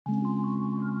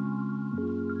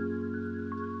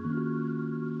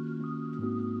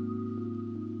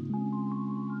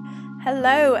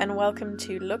Hello and welcome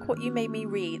to Look What You Made Me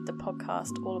Read, the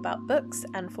podcast all about books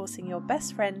and forcing your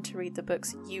best friend to read the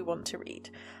books you want to read.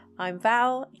 I'm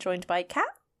Val, joined by Kat.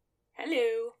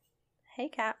 Hello. Hey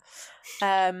Kat.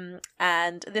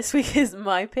 And this week is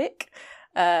my pick,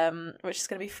 which is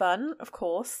going to be fun, of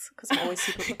course, because I'm always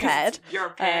super prepared. Your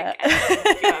pick and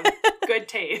you have good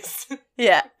taste.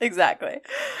 Yeah, exactly.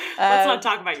 Let's not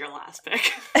talk about your last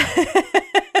pick.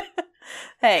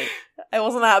 Hey, it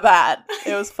wasn't that bad.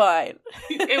 It was fine.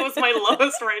 It was my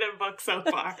lowest rated book so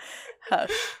far.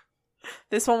 Hush.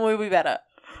 This one will be better,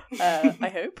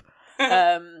 I hope.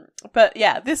 But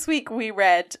yeah, this week we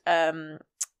read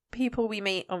People We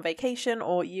Meet on Vacation,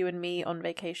 or You and Me on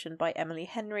Vacation by Emily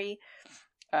Henry.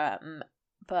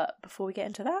 But before we get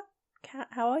into that, Kat,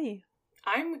 how are you?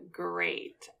 I'm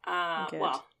great. Good.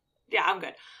 Well, yeah, I'm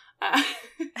good.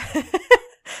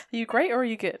 Are you great or are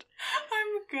you good?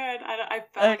 I'm good. I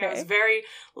felt like I was very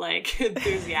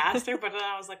enthusiastic, but then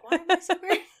I was like, why am I so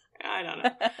great? I don't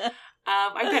know.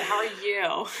 I'm good. How are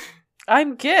you?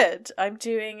 I'm good. I'm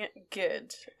doing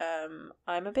good.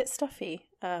 I'm a bit stuffy,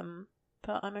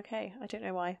 but I'm okay. I don't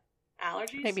know why.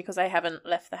 Allergies? Maybe because I haven't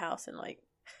left the house in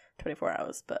 24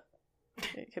 hours, but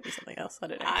it could be something else. I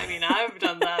don't know. I mean, I've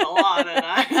done that a lot,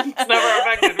 and it's never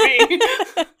affected me.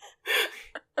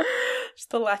 Just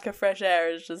the lack of fresh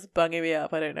air is just bunging me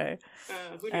up. I don't know.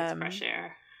 Who needs fresh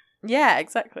air? Yeah,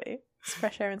 exactly. It's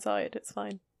fresh air inside. It's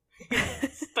fine.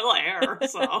 Still air,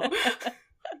 so.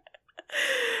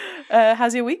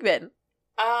 How's your week been?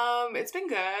 It's been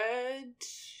good.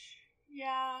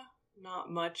 Yeah,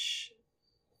 not much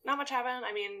happened.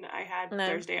 I mean, I had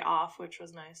Thursday off, which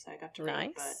was nice. I got to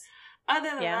read, but other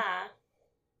than that,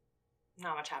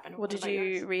 not much happened. What did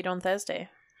you read on Thursday?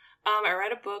 I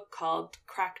read a book called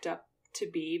Cracked Up to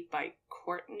Be by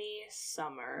Courtney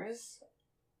Summers.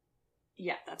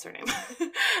 Yeah, that's her name.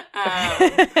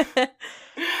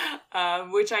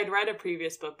 Which I'd read a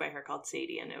previous book by her called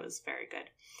Sadie, and it was very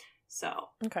good. So,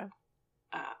 okay.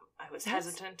 I was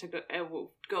hesitant to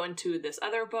go into this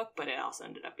other book, but it also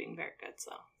ended up being very good.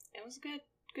 So it was a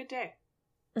good day.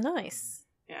 Nice.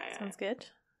 Yeah. Sounds good.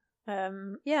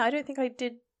 Yeah, I don't think I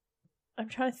did. I'm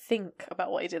trying to think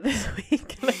about what I did this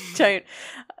week.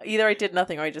 Either I did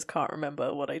nothing or I just can't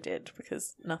remember what I did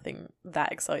because nothing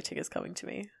that exciting is coming to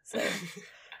me. So,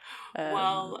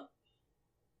 well,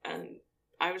 and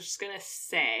I was just gonna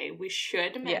say we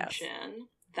should mention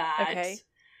that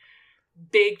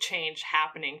big change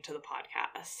happening to the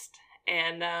podcast,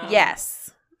 and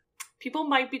yes. People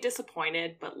might be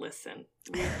disappointed, but listen,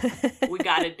 we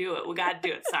got to do it. We got to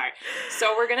do it. Sorry.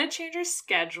 So we're going to change our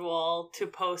schedule to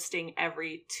posting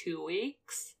every 2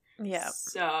 weeks. Yeah.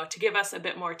 So to give us a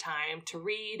bit more time to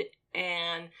read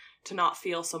and to not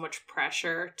feel so much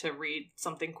pressure to read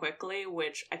something quickly,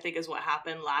 which I think is what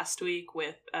happened last week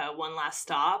with One Last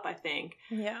Stop. I think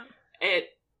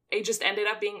it just ended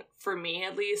up being, for me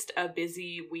at least, a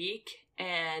busy week.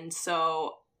 And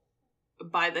so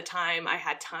by the time I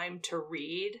had time to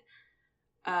read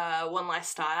One Last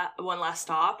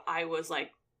Stop, I was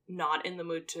not in the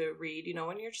mood to read. You know,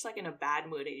 when you're just in a bad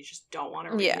mood and you just don't want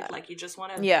to read, you just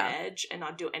want to veg and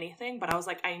not do anything. But I was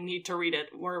like, I need to read it.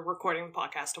 We're recording the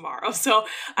podcast tomorrow, so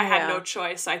I had no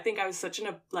choice. So I think I was such in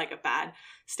a bad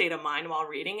state of mind while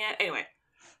reading it. Anyway,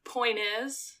 point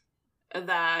is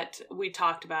that we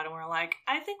talked about and we're like,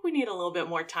 I think we need a little bit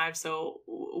more time, so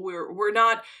we're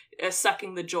not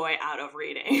sucking the joy out of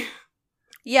reading.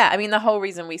 Yeah, I mean, the whole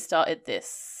reason we started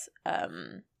this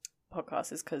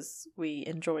podcast is because we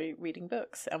enjoy reading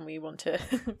books and we want to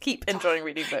keep enjoying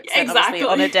reading books. Exactly. And obviously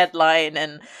on a deadline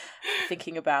and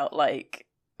thinking about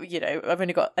I've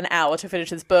only got an hour to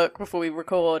finish this book before we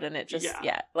record, and it just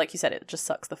like you said, it just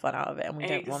sucks the fun out of it, and we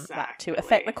don't want that to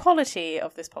affect the quality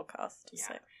of this podcast.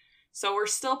 So we're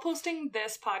still posting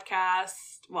this podcast.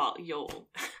 Well,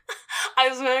 I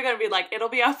was really going to be like, it'll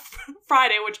be up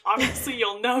Friday, which obviously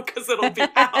you'll know because it'll be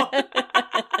out.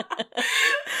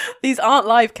 These aren't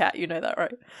live, Kat. You know that,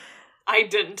 right? I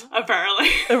didn't, apparently.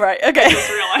 Right, okay. I just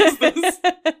realized this.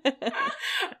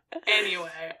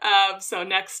 Anyway, so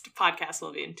next podcast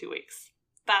will be in 2 weeks.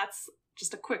 That's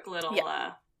just a quick little,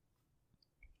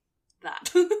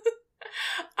 that.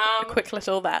 A quick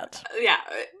little that. Yeah.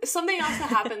 Something else that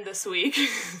happened this week.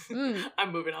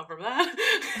 I'm moving on from that.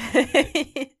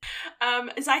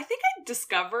 Is I think I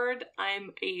discovered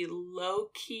I'm a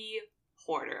low-key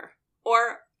hoarder.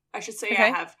 Or I should say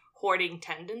I have hoarding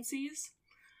tendencies.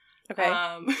 Okay.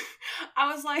 I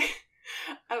was like...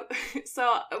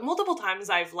 So multiple times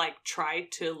I've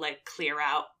tried to clear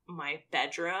out my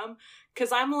bedroom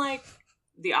because I'm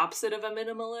the opposite of a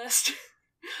minimalist.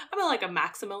 I'm a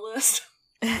maximalist.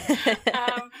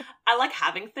 I like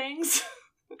having things.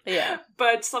 Yeah.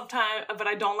 But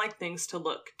I don't like things to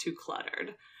look too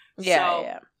cluttered.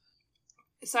 Yeah.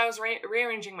 So I was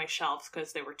rearranging my shelves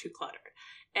because they were too cluttered.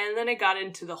 And then I got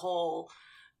into the whole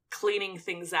cleaning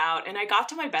things out. And I got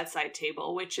to my bedside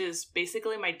table, which is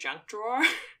basically my junk drawer,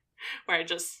 where I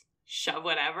just shove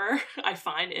whatever I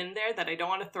find in there that I don't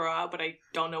want to throw out, but I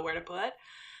don't know where to put.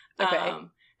 Okay.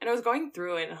 And I was going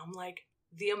through it, and I'm like,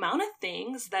 the amount of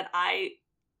things that I,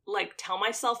 like, tell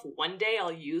myself one day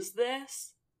I'll use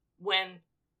this, when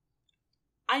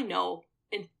I know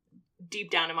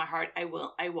deep down in my heart I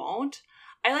won't.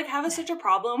 I, like, have such a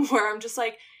problem where I'm just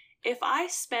like, if I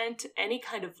spent any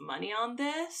kind of money on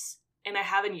this and I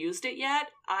haven't used it yet,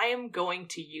 I am going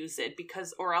to use it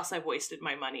or else I've wasted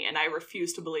my money, and I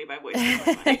refuse to believe I've wasted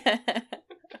my money.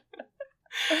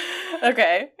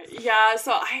 Okay. Yeah,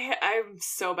 so I'm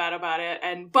so bad about it,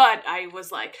 but I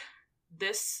was like,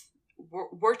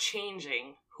 we're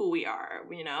changing who we are,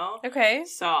 you know? Okay.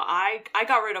 So I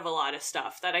got rid of a lot of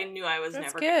stuff that I knew I was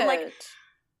never good. Like,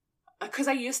 because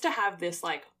I used to have this,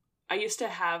 like, I used to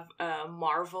have a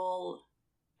Marvel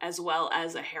as well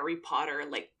as a Harry Potter,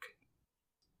 like,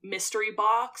 mystery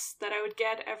box that I would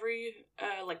get every,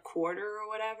 like, quarter or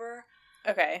whatever.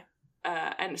 Okay.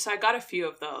 And so I got a few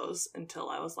of those until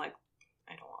I was like,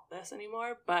 I don't want this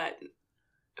anymore. But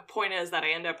the point is that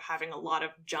I ended up having a lot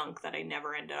of junk that I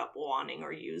never ended up wanting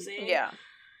or using. Yeah.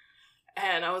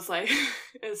 And I was like,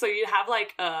 so you have,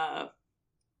 like,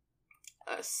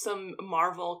 some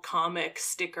Marvel comic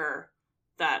sticker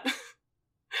that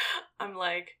I'm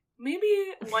like, maybe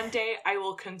one day I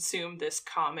will consume this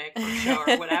comic or show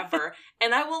or whatever,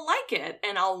 and I will like it,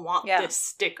 and I'll want this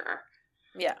sticker.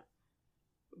 Yeah.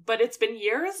 But it's been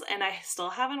years, and I still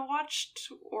haven't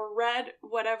watched or read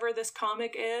whatever this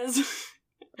comic is.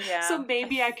 Yeah. So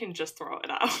maybe I can just throw it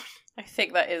out. I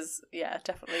think that is,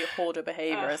 definitely hoarder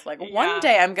behavior. It's like, one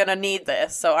day I'm going to need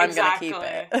this, so I'm going to keep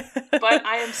it. But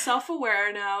I am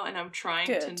self-aware now, and I'm trying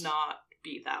to not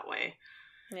be that way.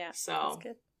 Yeah, so that's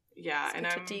good. Yeah, it's and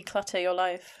good I'm to declutter your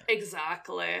life.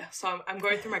 Exactly. So I'm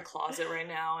going through my closet right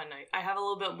now, and I have a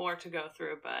little bit more to go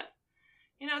through, but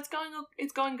you know, it's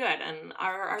going good, and I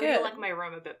really like my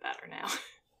room a bit better now.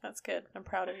 That's good. I'm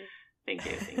proud of you. Thank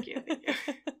you.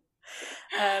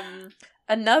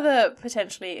 Another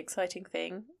potentially exciting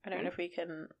thing. I don't know if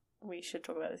we should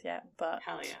talk about this yet, but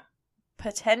hell yeah.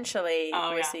 Potentially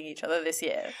we're seeing each other this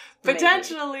year.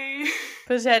 Potentially.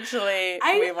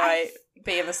 We might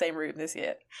be in the same room this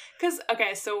year.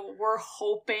 So we're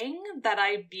hoping that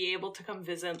I'd be able to come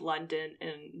visit London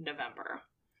in November.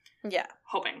 Yeah.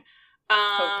 Hoping.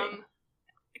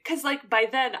 Because, like, by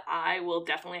then I will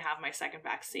definitely have my second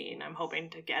vaccine. I'm hoping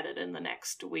to get it in the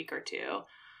next week or two.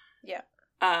 Yeah.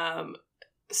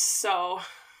 So,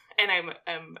 and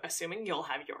I'm assuming you'll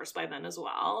have yours by then as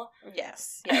well.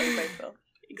 Yes. Yeah, we both will.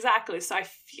 Exactly. So I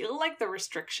feel like the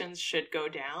restrictions should go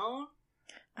down.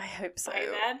 I hope so. By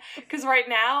then. Because right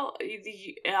now,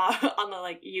 on the,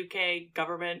 like, UK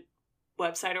government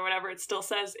website or whatever, it still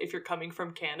says if you're coming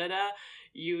from Canada,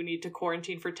 you need to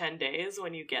quarantine for 10 days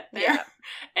when you get there. Yeah.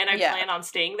 And I plan on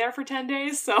staying there for 10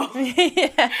 days, so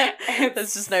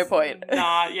there's just no point.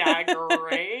 Not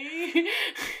great.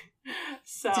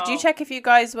 So did you check if you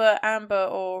guys were amber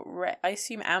or red? I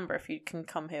assume amber if you can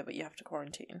come here, but you have to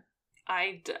quarantine.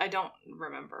 I don't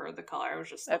remember the color. I was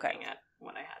just looking at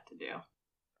what I had to do.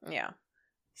 Yeah.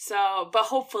 So, but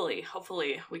hopefully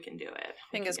we can do it.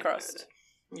 Fingers crossed.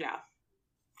 Yeah.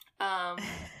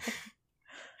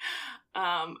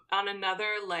 On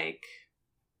another, like,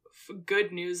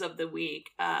 good news of the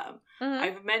week,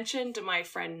 I've mentioned my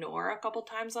friend Nora a couple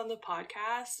times on the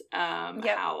podcast,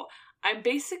 how I'm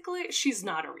basically, she's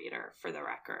not a reader, for the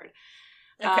record.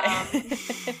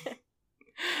 Okay.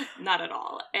 Not at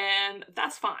all. And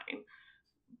that's fine.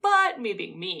 But me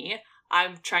being me,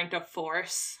 I'm trying to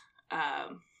force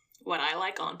what I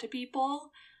like onto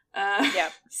people.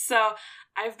 So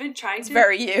I've been trying to...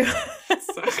 very you.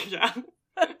 So, yeah.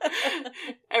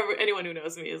 Anyone who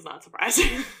knows me is not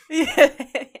surprising.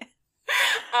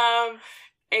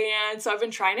 And so I've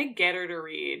been trying to get her to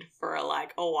read for,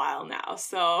 like, a while now.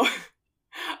 So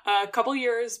a couple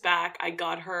years back, I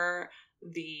got her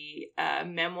the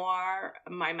memoir,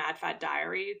 My Mad Fat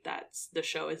Diary, that's the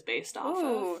show is based off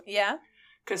of. Yeah.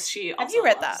 Because she also Have you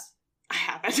read that? I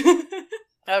haven't.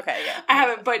 Okay, yeah. I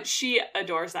haven't, but she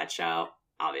adores that show.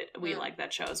 We like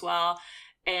that show as well.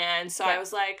 And so I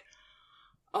was like,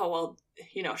 oh, well,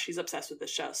 you know, she's obsessed with this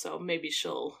show, so maybe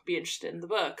she'll be interested in the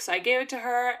book. So I gave it to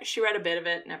her. She read a bit of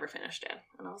it, never finished it.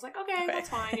 And I was like, okay. That's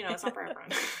fine. You know, it's not for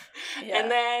everyone. Yeah. And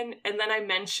then I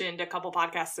mentioned a couple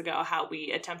podcasts ago how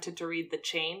we attempted to read The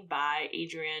Chain by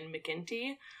Adrian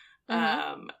McKinty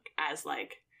as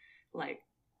like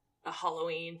a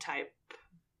Halloween type,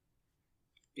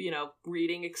 you know,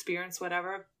 reading experience,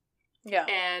 whatever. Yeah.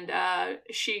 And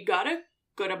she got a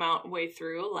good amount way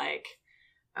through, like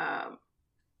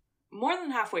more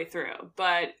than halfway through,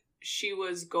 but she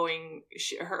was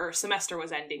her semester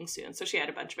was ending soon, so she had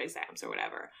a bunch of exams or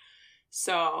whatever.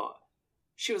 So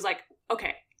she was like,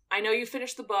 okay, I know you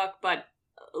finished the book, but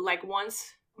like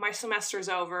once my semester's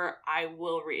over, I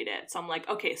will read it. So I'm like,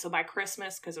 okay, so by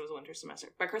Christmas, because it was winter semester,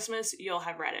 by Christmas you'll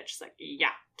have read it. She's like,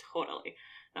 yeah, totally.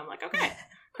 And I'm like, okay.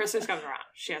 Christmas comes around,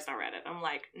 she has not read it. I'm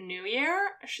like, New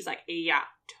Year? She's like, yeah,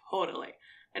 totally.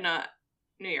 And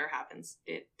New Year happens.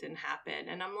 It didn't happen.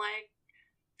 And I'm like,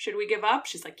 should we give up?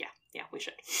 She's like, yeah, we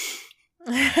should.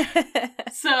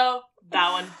 So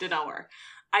that one did not work.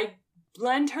 I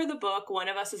lent her the book One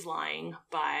of Us is Lying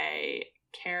by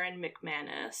Karen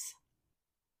McManus.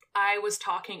 I was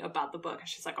talking about the book and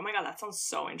she's like, oh my god, that sounds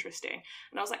so interesting.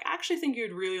 And I was like, I actually think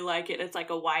you'd really like it. It's like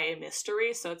a YA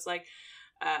mystery, so it's like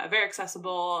very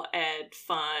accessible and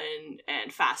fun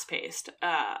and fast-paced.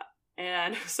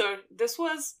 And so this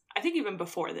was, I think, even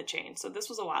before The Chain. So this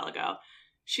was a while ago.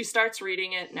 She starts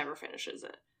reading it, never finishes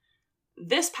it.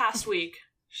 This past week,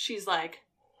 she's like,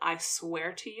 I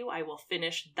swear to you, I will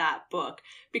finish that book.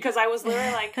 Because I was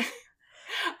literally like,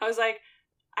 I was like,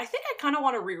 I think I kind of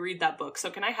want to reread that book. So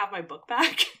can I have my book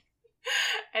back?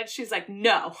 And she's like,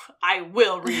 no, I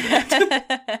will read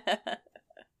it.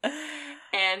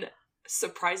 And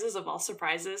surprises of all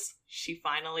surprises, she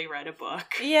finally read a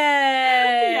book. Yay!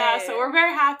 Yeah, so we're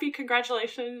very happy.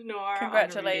 Congratulations, Nora.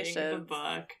 Congratulations. On reading the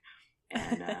book.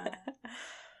 And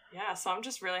yeah, so I'm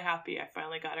just really happy I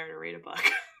finally got her to read a book.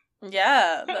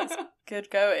 Yeah, that's good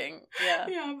going. Yeah.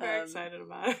 Yeah, I'm very excited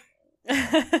about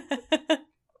it.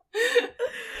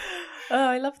 Oh,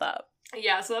 I love that.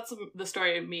 Yeah, so that's the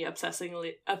story of me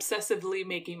obsessively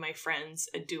making my friends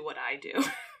do what I do.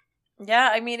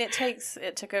 Yeah, I mean, it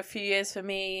took a few years for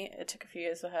me. It took a few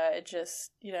years for her. It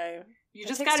just, you know, you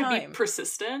just got to be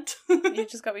persistent. You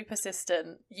just got to be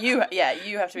persistent. You have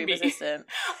to be persistent.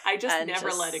 I just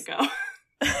never let it go.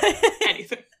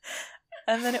 Anything.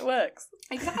 And then it works.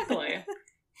 Exactly.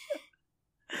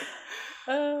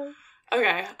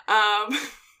 Okay.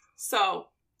 So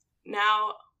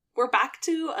now we're back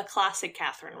to a classic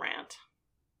Catherine rant.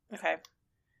 Okay.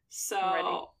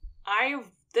 So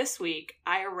this week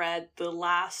I read The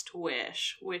Last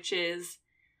Wish, which is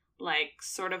like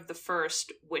sort of the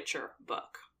first Witcher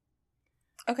book.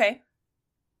 Okay.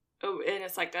 Oh, and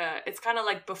it's like it's kind of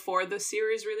like before the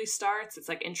series really starts. It's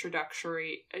like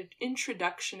introductionary.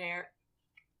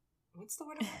 What's the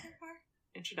word I'm looking for?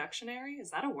 Introductionary?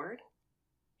 Is that a word?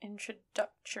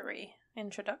 Introductory.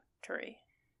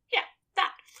 Yeah,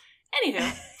 that.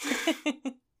 Anywho.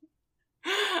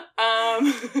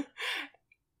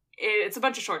 It's a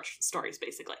bunch of short stories,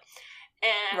 basically.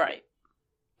 And, right.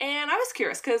 And I was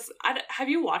curious, because have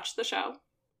you watched the show?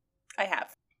 I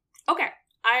have. Okay.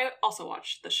 I also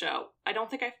watched the show. I don't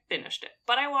think I finished it,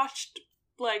 but I watched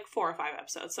like 4 or 5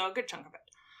 episodes, so a good chunk of it.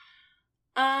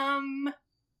 And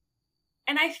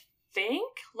I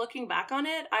think, looking back on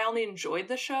it, I only enjoyed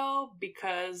the show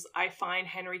because I find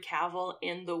Henry Cavill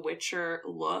in the Witcher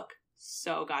look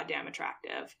so goddamn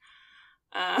attractive.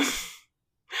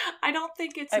 I don't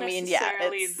think it's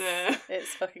necessarily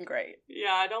it's fucking great.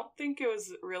 Yeah, I don't think it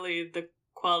was really the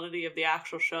quality of the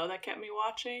actual show that kept me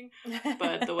watching,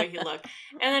 but the way he looked.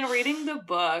 And then reading the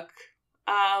book,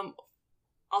 I'll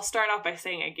start off by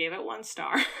saying I gave it 1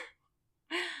 star.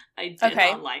 I did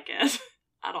not like it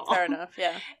at all. Fair enough,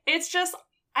 yeah. It's just,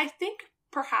 I think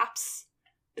perhaps,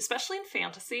 especially in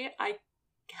fantasy, I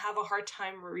have a hard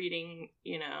time reading,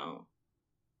 you know,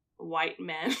 white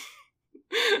men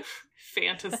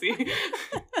fantasy.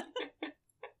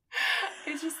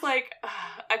 It's just like,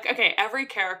 okay, every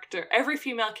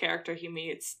female character he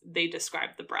meets, they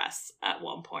describe the breasts at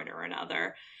one point or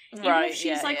another. Even if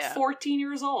she's 14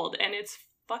 years old, and it's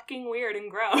fucking weird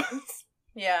and gross.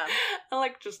 Yeah. I'm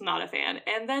like just not a fan.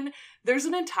 And then there's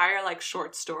an entire like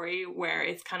short story where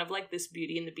it's kind of like this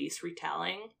Beauty and the Beast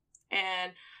retelling.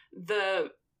 And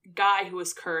the guy who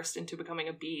was cursed into becoming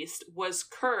a beast was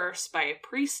cursed by a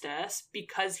priestess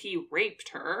because he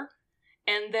raped her.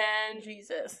 And then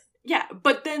Jesus. Yeah,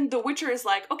 but then the Witcher is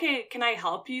like, okay, can I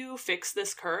help you fix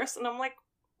this curse? And I'm like,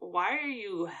 why are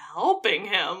you helping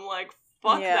him? Like,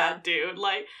 fuck that dude.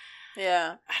 Like,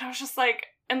 yeah. And I was just like,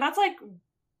 and that's like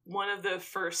one of the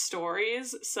first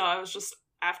stories. So I was just,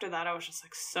 after that, I was just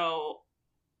like so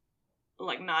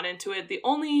like not into it. The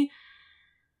only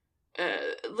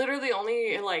literally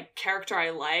only like character I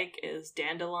like is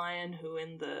Dandelion, who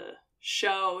in the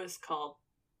show is called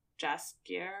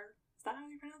Jaskier. Is that how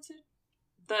you pronounce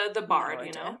it? The bard, No you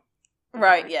idea. know?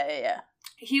 Right, Bard. yeah.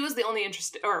 He was the only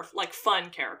interesting or like fun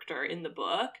character in the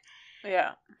book.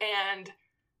 Yeah. And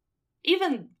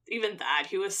even that,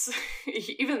 he was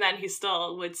even then he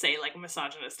still would say like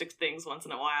misogynistic things once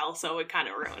in a while, so it kind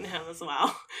of ruined him as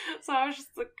well. So I was just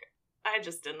like, I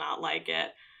just did not like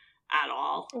it at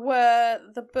all. Were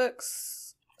the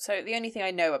books... So the only thing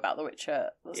I know about The Witcher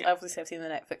was, obviously I've seen the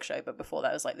Netflix show, but before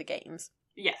that was like the games.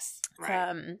 Yes,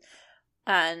 right.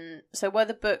 And so were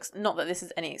the books, not that this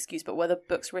is any excuse, but were the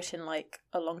books written like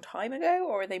a long time ago,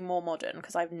 or are they more modern?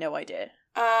 Because I have no idea.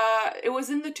 It was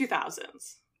in the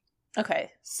 2000s.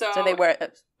 Okay. So they were...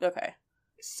 Okay.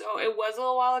 So it was a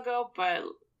little while ago, but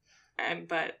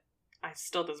I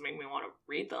still doesn't make me want to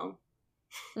read them.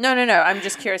 No. I'm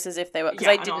just curious as if they were... Because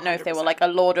I didn't know if they were like a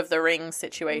Lord of the Rings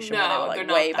situation where they were like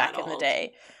way back in the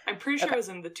day. I'm pretty sure it was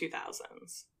in the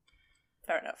 2000s.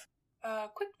 Fair enough.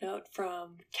 Quick note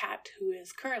from Kat, who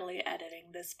is currently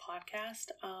editing this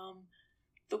podcast.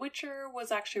 The Witcher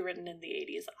was actually written in the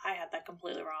 80s. I had that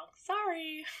completely wrong.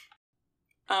 Sorry.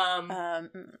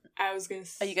 I was gonna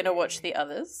say... Are you gonna watch the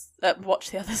others? Are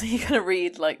you gonna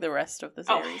read like the rest of the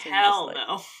series? Oh, hell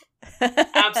no.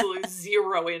 Absolutely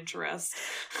zero interest.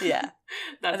 Yeah.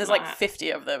 And there's like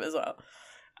 50 of them as well.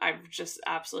 I've just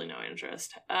absolutely no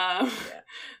interest.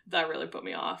 That really put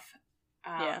me off.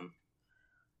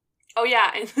 Oh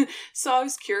yeah, and so I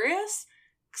was curious.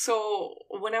 So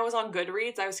when I was on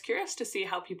Goodreads, I was curious to see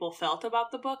how people felt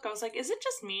about the book. I was like, is it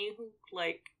just me who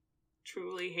like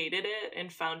truly hated it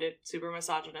and found it super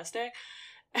misogynistic?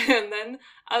 And then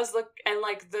I was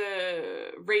like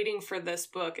the rating for this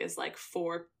book is like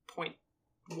 4.1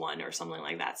 or something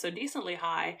like that, so decently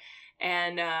high.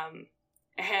 And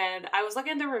I was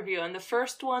looking at the review, and the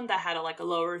first one that had a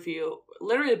low review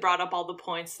literally brought up all the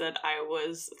points that I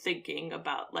was thinking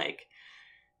about, like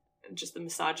just the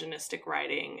misogynistic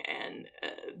writing and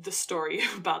the story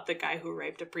about the guy who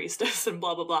raped a priestess and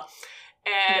blah blah blah.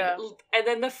 And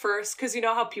then the first, because you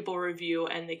know how people review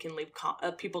and they can leave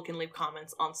people can leave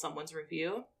comments on someone's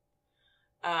review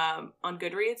on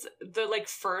Goodreads. The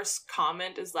first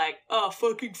comment is like, oh,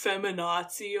 fucking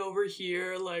feminazi over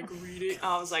here, like reading.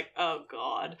 I was like, oh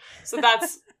god. So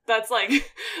that's that's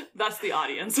the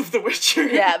audience of The Witcher.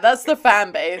 Yeah, that's the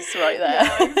fan base right there.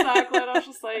 Yeah, exactly. And I was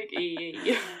just like,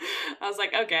 I was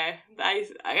like, okay,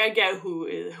 I get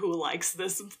who likes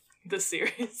this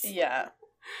series. Yeah.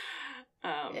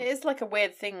 It is like a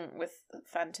weird thing with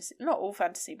fantasy. Not all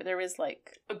fantasy, but there is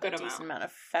like a decent amount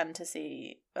of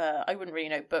fantasy. I wouldn't really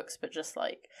know books, but just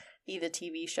like either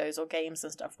TV shows or games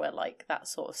and stuff where like that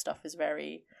sort of stuff is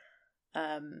very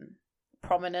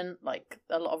prominent. Like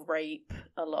a lot of rape,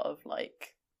 a lot of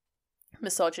like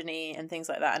misogyny and things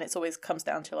like that, and it's always comes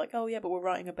down to like, oh yeah, but we're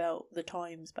writing about the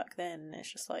times back then, and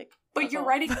it's just like, but you're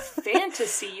writing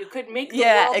fantasy, you could make the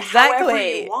world exactly. however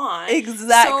you want.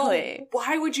 Exactly. So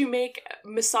why would you make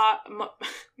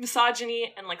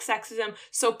misogyny and like sexism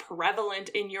so prevalent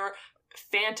in your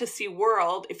fantasy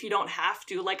world if you don't have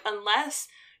to? Like, unless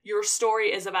your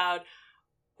story is about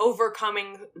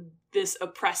overcoming this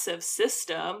oppressive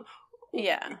system.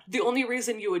 Yeah. The only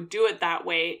reason you would do it that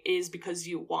way is because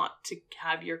you want to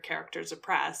have your characters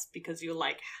oppressed, because you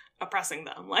like oppressing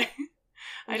them. Like,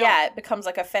 it becomes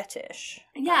like a fetish.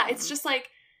 Yeah, it's just like,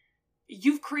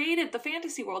 you've created the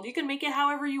fantasy world. You can make it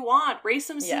however you want.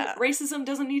 Racism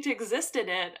doesn't need to exist in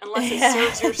it unless it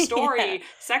serves your story. Yeah.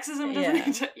 Sexism doesn't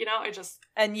need to, it just...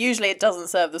 And usually it doesn't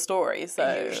serve the story,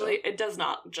 so... Usually it does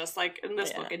not. Just like in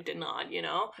this book, it did not,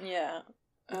 Yeah.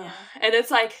 And it's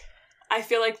like, I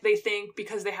feel like they think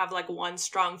because they have like one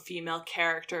strong female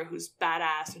character who's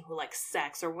badass and who likes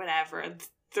sex or whatever,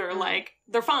 they're like,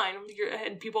 they're fine.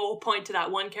 And people will point to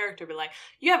that one character and be like,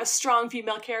 you have a strong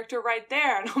female character right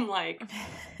there. And I'm like,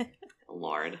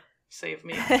 Lord, save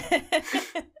me.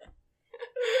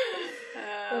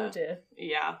 Oh dear.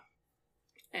 Yeah.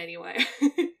 Anyway.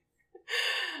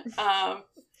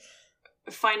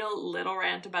 Final little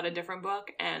rant about a different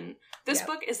book. And this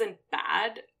book isn't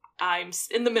bad. I'm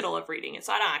in the middle of reading it,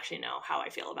 so I don't actually know how I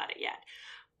feel about it yet.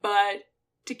 But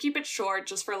to keep it short,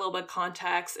 just for a little bit of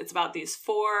context, it's about these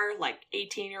 4,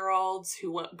 18-year-olds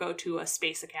who go to a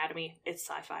space academy. It's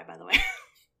sci-fi, by the way.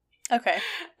 Okay.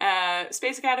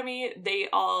 Space academy, they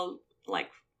all,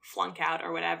 flunk out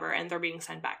or whatever, and they're being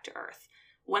sent back to Earth.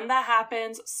 When that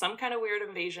happens, some kind of weird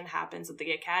invasion happens at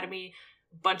the academy.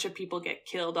 A bunch of people get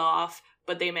killed off,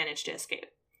 but they manage to escape.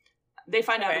 they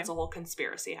find out Okay. it's a whole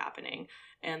conspiracy happening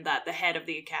and that the head of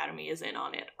the academy is in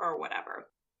on it or whatever.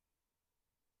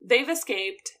 They've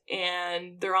escaped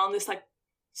and they're on this like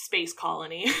space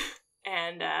colony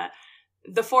and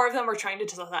the four of them are trying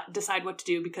to decide what to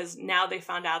do because now they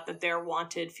found out that they're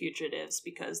wanted fugitives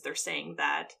because they're saying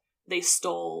that they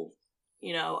stole,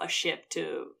 you know, a ship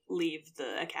to leave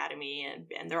the academy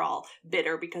and they're all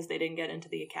bitter because they didn't get into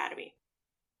the academy.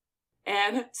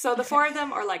 And so the four of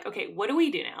them are like, okay, what do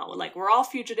we do now? Like, we're all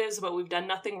fugitives, but we've done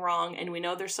nothing wrong and we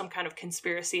know there's some kind of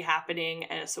conspiracy happening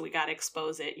and so we got to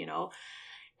expose it, you know?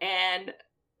 And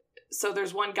so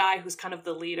there's one guy who's kind of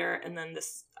the leader and then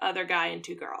this other guy and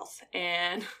two girls.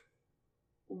 And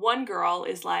one girl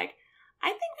is like, I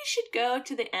think we should go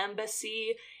to the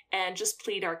embassy and just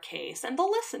plead our case and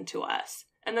they'll listen to us.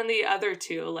 And then the other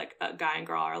two, like a guy and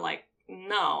girl, are like,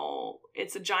 no,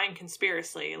 it's a giant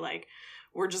conspiracy. Like,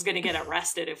 we're just going to get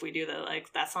arrested if we do that.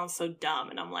 Like, that sounds so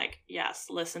dumb. And I'm like, yes,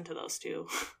 listen to those two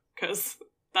because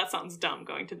that sounds dumb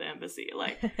going to the embassy.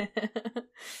 Like,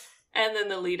 and then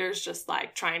the leader's just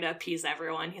like trying to appease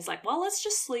everyone. He's like, well, let's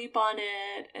just sleep on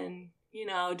it and, you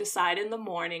know, decide in the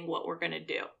morning what we're going to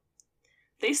do.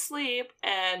 They sleep,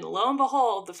 and lo and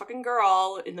behold, the fucking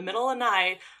girl in the middle of the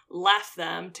night left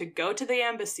them to go to the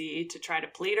embassy to try to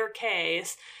plead her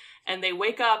case. And they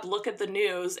wake up, look at the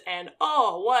news, and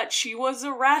oh, what? She was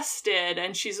arrested,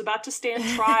 and she's about to stand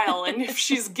trial. And if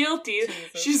she's guilty,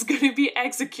 she's going to be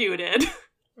executed.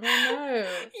 Oh, no.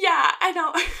 Yeah, I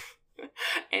know.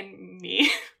 And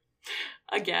me,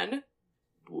 again,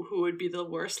 who would be the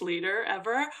worst leader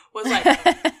ever, was like,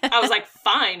 I was like,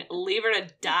 fine, leave her to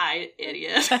die,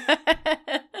 idiot.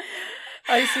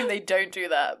 I assume they don't do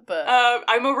that, but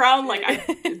I'm around, like,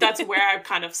 that's where I've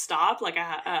kind of stopped, like,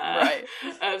 right.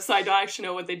 So I don't actually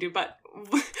know what they do, but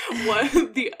what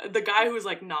the guy who's,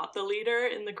 like, not the leader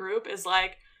in the group is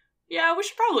like, yeah, we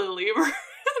should probably leave her.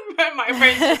 My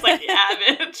brain's just like, yeah,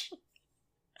 bitch.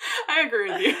 I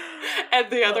agree with you. And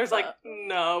the other's like,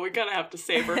 no, we gotta have to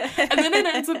save her. And then it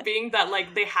ends up being that,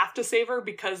 like, they have to save her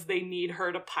because they need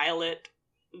her to pilot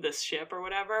this ship or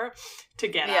whatever to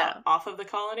get out off of the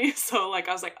colony. So, like,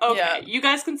 I was like, okay, you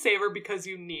guys can save her because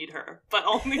you need her, but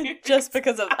only just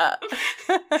because of that.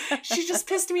 She just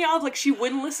pissed me off. Like, she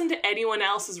wouldn't listen to anyone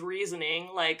else's reasoning.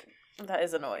 Like, that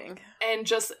is annoying. And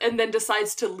then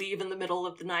decides to leave in the middle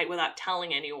of the night without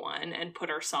telling anyone and put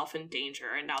herself in danger.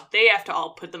 And now they have to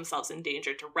all put themselves in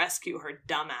danger to rescue her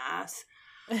dumbass.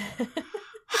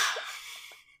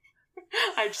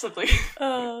 I just have like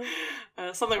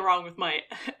something wrong with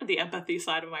the empathy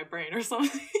side of my brain or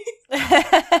something.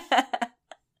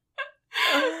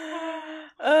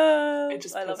 It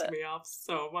just pisses me off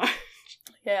so much.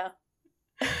 Yeah.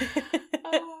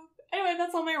 Anyway,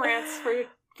 that's all my rants for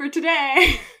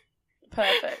today.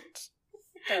 Perfect.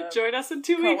 Join us in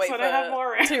 2 weeks when I have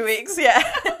more rants. 2 weeks, yeah.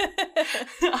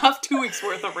 I'll have 2 weeks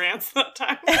worth of rants that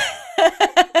time.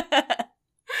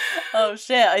 Oh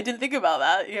shit, I didn't think about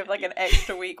that. You have like an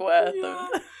extra week worth of...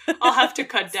 I'll have to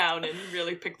cut down and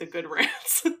really pick the good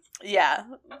rants. Yeah,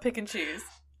 pick and choose.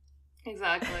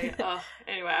 Exactly.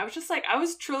 Anyway, I was just like, I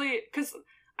was truly, because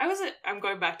I'm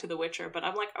going back to The Witcher, but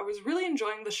I'm like, I was really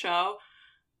enjoying the show.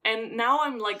 And now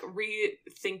I'm like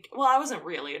well, I wasn't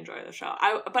really enjoying the show.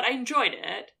 But I enjoyed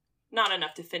it. Not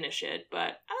enough to finish it,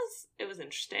 but it was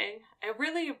interesting.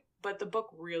 But the book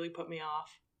really put me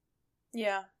off.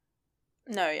 Yeah.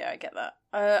 No, yeah, I get that.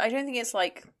 I don't think it's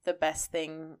like the best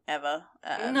thing ever.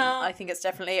 No. I think it's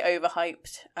definitely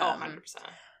overhyped. 100%.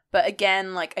 But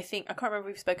again, like, I can't remember if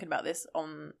we've spoken about this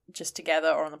on Just Together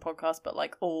or on the podcast, but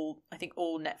like I think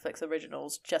all Netflix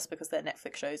originals, just because they're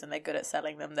Netflix shows and they're good at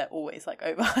selling them, they're always like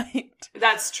overhyped.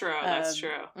 That's true. That's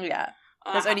true. Yeah.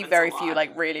 There's only very few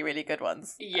like really, really good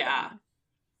ones. Yeah.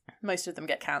 Most of them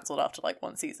get cancelled after like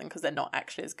one season because they're not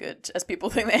actually as good as people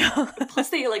think they are. Plus,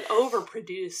 they like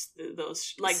overproduce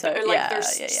those.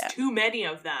 There's too many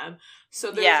of them,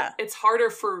 so it's harder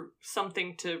for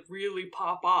something to really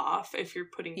pop off if you're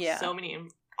putting so many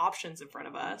options in front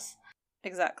of us.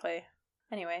 Exactly.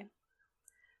 Anyway,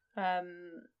 are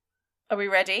we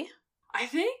ready? I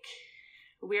think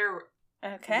we're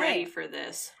ready for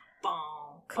this.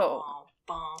 Cool.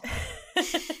 Bong.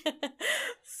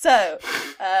 So,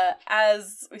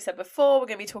 as we said before, we're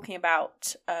going to be talking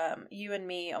about You and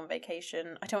Me on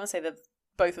Vacation. I don't want to say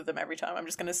both of them every time. I'm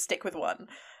just going to stick with one.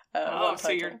 One so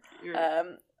title. you're...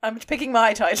 I'm picking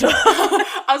my title.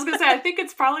 I was going to say, I think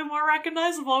it's probably more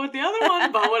recognizable with the other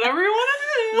one, but whatever you want to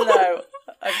do. No,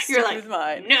 I'm sticking with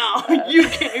mine. No,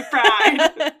 UK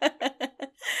Pride.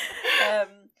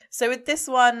 So with this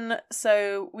one,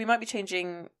 so we might be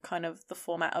changing kind of the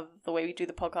format of the way we do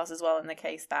the podcast as well, in the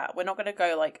case that we're not going to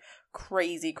go like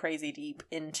crazy deep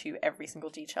into every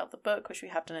single detail of the book, which we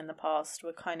have done in the past.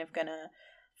 We're kind of going to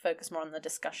focus more on the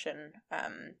discussion,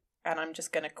 and I'm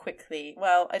just going to quickly,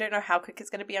 well, I don't know how quick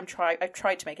it's going to be. I've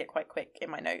tried to make it quite quick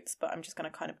in my notes, but I'm just going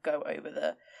to kind of go over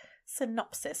the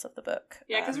synopsis of the book.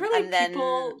 Yeah, because really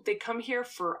people, they come here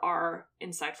for our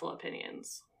insightful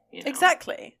opinions. You know?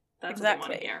 Exactly. That's exactly. what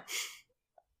they want to hear.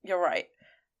 You're right.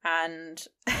 And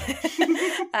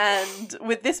and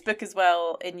with this book as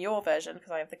well, in your version,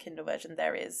 because I have the Kindle version,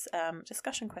 there is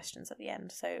discussion questions at the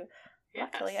end. So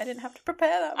luckily I didn't have to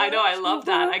prepare that much. I know, I love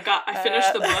that. I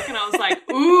finished the book and I was like,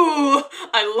 ooh,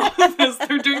 I love this.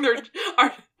 They're doing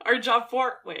our job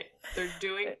for... Wait, they're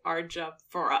doing our job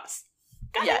for us.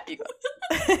 Yeah, you got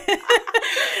it.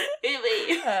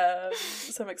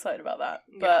 So I'm excited about that.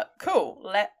 Yeah. But cool,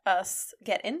 let us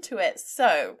get into it.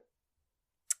 So,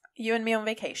 You and Me on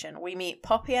Vacation. We meet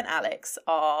Poppy and Alex,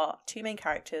 our two main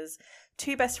characters,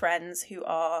 two best friends who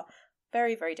are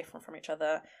very, very different from each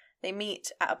other. They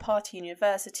meet at a party in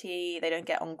university. They don't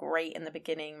get on great in the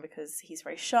beginning because he's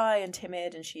very shy and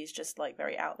timid and she's just like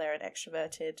very out there and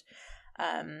extroverted.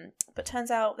 But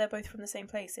turns out they're both from the same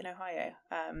place in Ohio.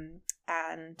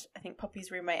 And I think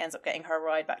Poppy's roommate ends up getting her a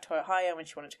ride back to Ohio when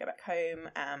she wanted to go back home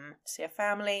to see her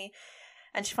family.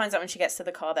 And she finds out when she gets to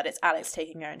the car that it's Alex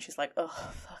taking her, and she's like,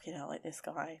 oh, fucking hell, like this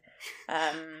guy.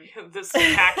 This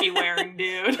khaki wearing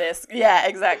dude. Yeah,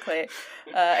 exactly.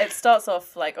 It starts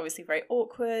off like obviously very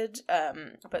awkward,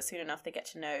 but soon enough they get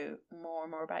to know more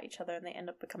and more about each other and they end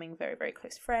up becoming very, very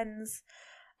close friends.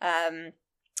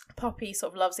 Poppy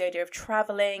sort of loves the idea of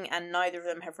travelling, and neither of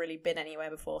them have really been anywhere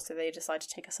before, so they decide to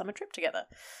take a summer trip together.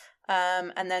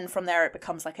 And then from there it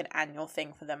becomes like an annual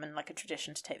thing for them and like a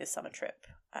tradition to take this summer trip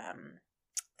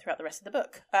throughout the rest of the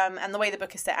book. And the way the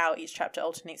book is set out, each chapter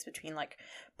alternates between like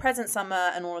present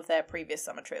summer and all of their previous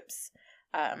summer trips.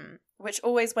 Which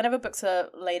always, whenever books are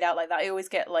laid out like that,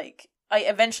 I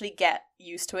eventually get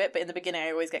used to it, but in the beginning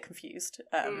I always get confused.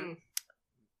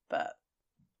 But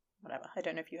whatever. I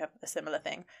don't know if you have a similar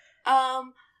thing.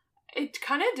 It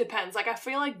kind of depends. Like, I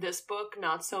feel like this book,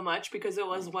 not so much, because it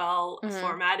was well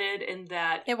formatted in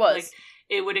that it was. Like,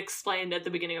 it would explain at the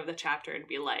beginning of the chapter and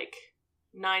be like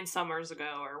 9 summers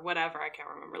ago or whatever. I can't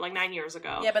remember. Like 9 years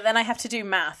ago. Yeah, but then I have to do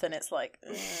math and it's like,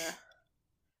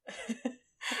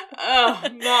 oh,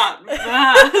 not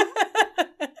math.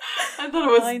 I thought I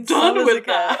was 9 done with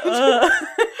ago. that.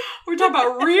 We're talking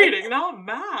about reading, not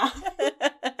math.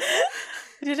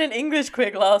 I did an English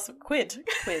quiz last week,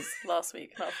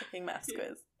 not a fucking maths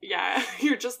quiz. Yeah,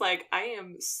 you're just like, I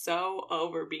am so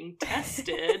over being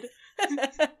tested.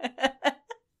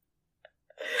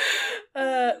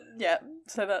 Yeah,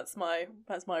 so that's my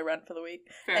rant for the week.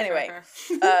 Fair, anyway,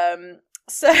 fair.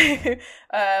 So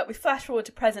we flash forward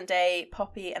to present day.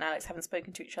 Poppy and Alex haven't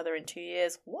spoken to each other in 2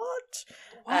 years. What?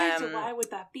 Why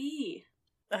would that be?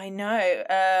 I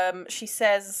know. She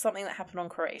says something that happened on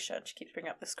Croatia. She keeps bringing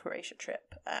up this Croatia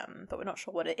trip, but we're not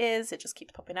sure what it is. It just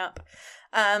keeps popping up.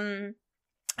 And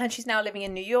she's now living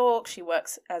in New York. She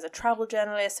works as a travel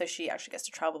journalist, so she actually gets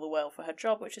to travel the world for her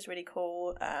job, which is really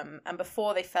cool. And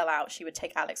before they fell out, she would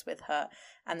take Alex with her,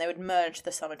 and they would merge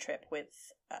the summer trip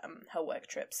with her work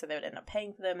trip. So they would end up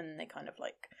paying for them, and they kind of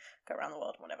like go around the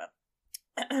world and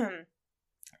whatever.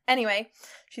 Anyway,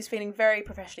 she's feeling very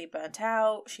professionally burnt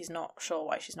out. She's not sure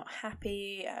why she's not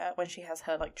happy when she has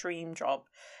her like dream job.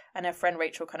 And her friend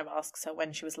Rachel kind of asks her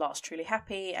when she was last truly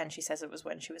happy, and she says it was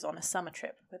when she was on a summer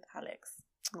trip with Alex.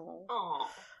 Aww.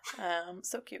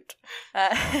 So cute.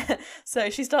 So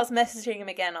she starts messaging him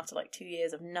again after like 2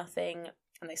 years of nothing,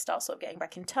 and they start sort of getting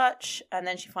back in touch. And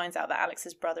then she finds out that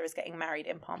Alex's brother is getting married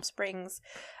in Palm Springs,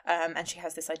 and she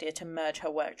has this idea to merge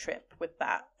her work trip with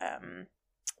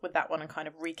that one and kind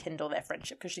of rekindle their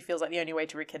friendship, because she feels like the only way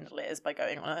to rekindle it is by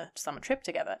going on a summer trip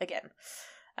together again.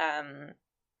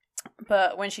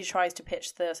 But when she tries to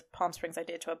pitch the Palm Springs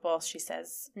idea to her boss, she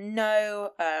says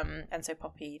no, and so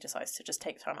Poppy decides to just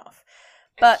take time off.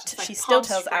 But like she still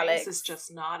tells Palm Springs Alex is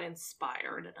just not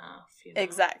inspired enough. You know?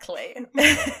 Exactly.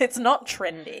 It's not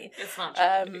trendy. It's not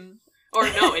trendy. Or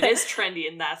no, it is trendy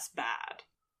and that's bad.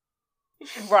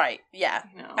 Right, yeah.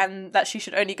 No. And that she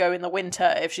should only go in the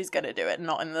winter if she's going to do it,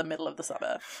 not in the middle of the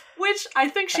summer. Which I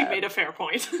think she made a fair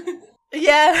point.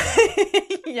 Yeah.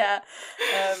 Yeah.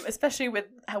 Especially with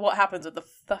what happens with the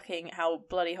fucking how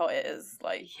bloody hot it is.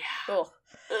 Like, yeah. ugh.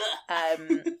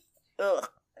 Ugh.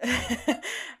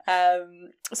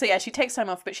 So yeah, she takes time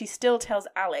off, but she still tells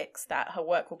Alex that her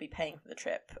work will be paying for the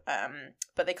trip.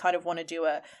 But they kind of want to do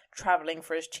a traveling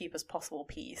for as cheap as possible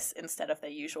piece instead of their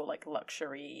usual like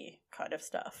luxury kind of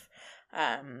stuff.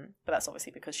 But that's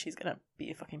obviously because she's gonna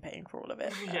be fucking paying for all of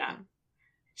it. Yeah,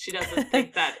 she doesn't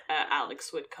think that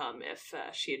Alex would come if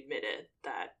she admitted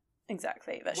that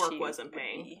exactly that work she wasn't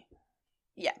paying.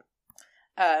 Yeah.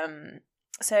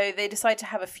 So they decide to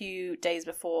have a few days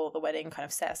before the wedding kind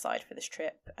of set aside for this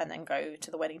trip and then go to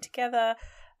the wedding together.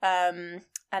 And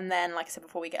then, like I said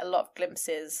before, we get a lot of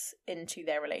glimpses into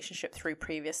their relationship through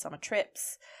previous summer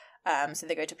trips. So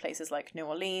they go to places like New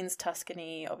Orleans,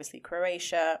 Tuscany, obviously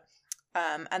Croatia.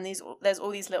 And there's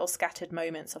all these little scattered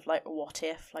moments of like, what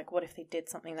if they did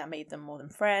something that made them more than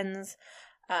friends?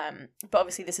 But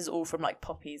obviously this is all from like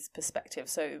Poppy's perspective,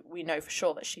 so we know for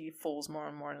sure that she falls more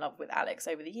and more in love with Alex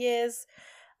over the years.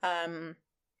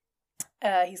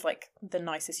 He's like the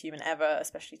nicest human ever,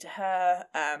 especially to her.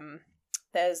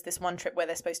 There's this one trip where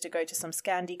they're supposed to go to some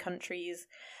Scandi countries,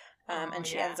 and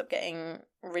she ends up getting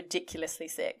ridiculously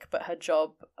sick, but her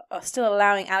job are still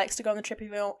allowing Alex to go on the trip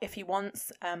if he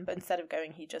wants, but instead of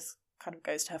going, he just kind of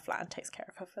goes to her flat and takes care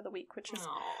of her for the week, which is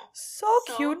so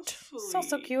cute.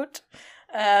 So cute.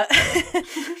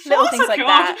 Little things like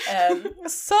that.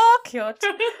 So cute.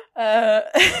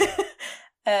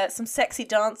 Some sexy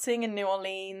dancing in New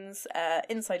Orleans,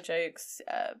 inside jokes.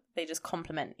 They just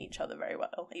complement each other very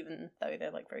well, even though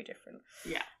they're like very different.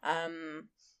 Yeah.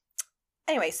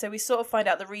 Anyway, so we sort of find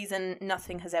out the reason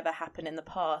nothing has ever happened in the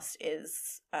past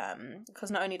is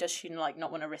because not only does she like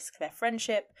not want to risk their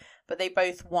friendship, but they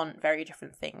both want very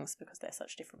different things because they're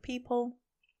such different people.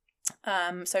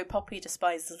 So Poppy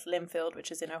despises Linfield,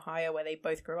 which is in Ohio, where they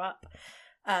both grew up,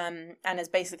 and has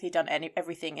basically done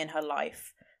everything in her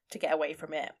life to get away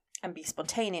from it and be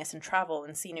spontaneous and travel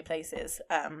and see new places.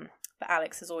 But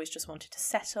Alex has always just wanted to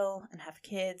settle and have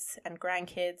kids and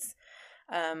grandkids.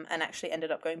 And actually ended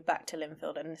up going back to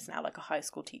Linfield and is now like a high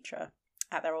school teacher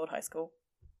at their old high school.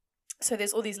 So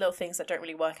there's all these little things that don't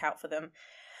really work out for them,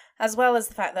 as well as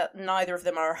the fact that neither of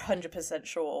them are 100%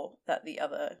 sure that the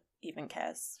other even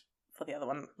cares for the other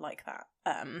one like that.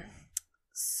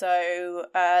 So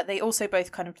they also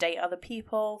both kind of date other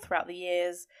people throughout the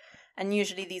years, and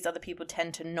usually these other people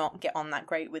tend to not get on that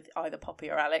great with either Poppy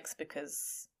or Alex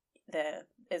because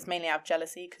it's mainly out of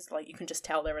jealousy, because like you can just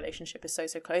tell their relationship is so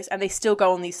close, and they still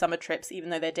go on these summer trips even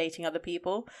though they're dating other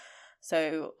people.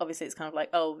 So obviously it's kind of like,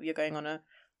 oh, you're going on a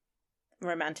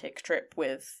romantic trip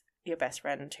with your best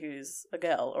friend who's a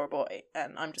girl or a boy,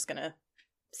 and I'm just gonna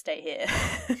stay here.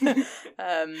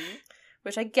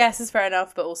 Which I guess is fair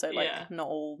enough, but also like not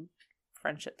all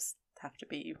friendships have to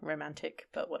be romantic,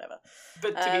 but whatever.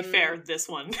 But to be fair, this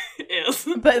one is.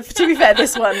 But to be fair,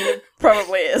 this one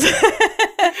probably is.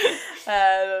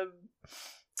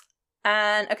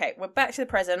 And okay, we're back to the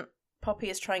present.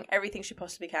 Poppy is trying everything she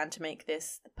possibly can to make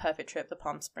this the perfect trip, the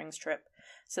Palm Springs trip,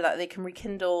 so that they can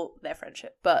rekindle their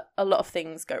friendship. But a lot of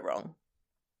things go wrong.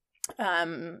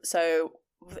 So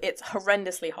it's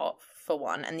horrendously hot for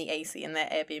one, and the AC in their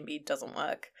Airbnb doesn't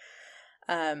work.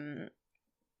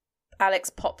 Alex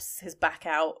pops his back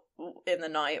out in the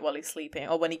night while he's sleeping,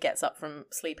 or when he gets up from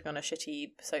sleeping on a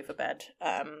shitty sofa bed.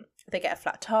 They get a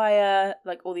flat tire,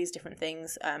 like all these different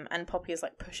things. And Poppy is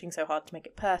like pushing so hard to make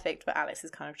it perfect, but Alex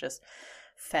is kind of just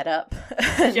fed up.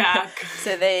 Yeah.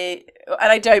 So and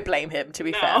I don't blame him, to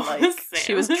be fair. Like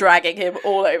she was dragging him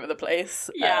all over the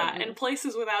place. Yeah, in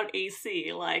places without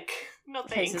AC, like no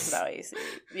thanks. Places without AC.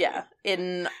 Yeah.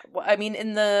 It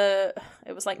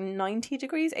was like 90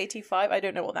 degrees, 85. I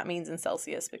don't know what that means in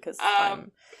Celsius because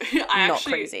I'm not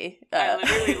crazy. I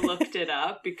literally looked it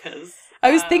up because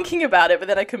I was thinking about it, but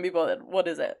then I couldn't be bothered. What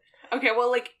is it? Okay, well,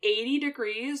 like 80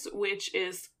 degrees, which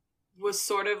was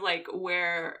sort of like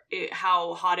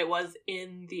how hot it was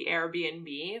in the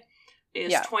Airbnb,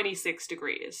 is 26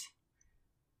 degrees.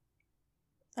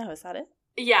 Oh, is that it?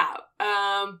 Yeah.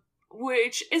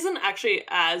 Which isn't actually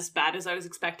as bad as I was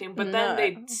expecting, but then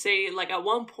they say like at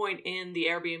one point in the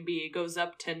Airbnb it goes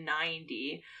up to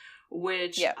 90,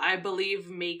 which I believe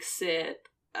makes it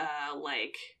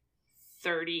like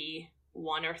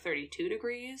 31 or 32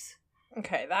 degrees.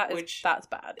 Okay, that's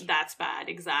bad. That's bad,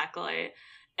 exactly.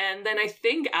 And then I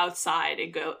think outside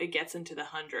it gets into the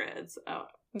hundreds.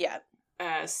 Yeah.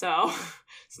 So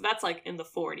that's like in the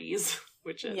 40s,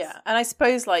 which is... Yeah, and I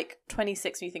suppose like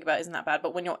 26 when you think about it isn't that bad,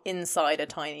 but when you're inside a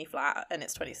tiny flat and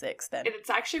it's 26, then it's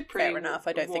actually pretty fair enough.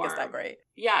 I don't warm. think it's that great.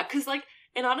 Yeah, because like,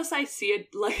 in honest, I see it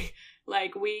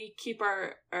like we keep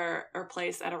our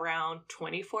place at around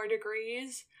 24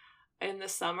 degrees in the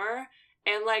summer,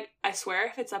 And, like, I swear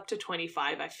if it's up to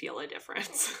 25, I feel a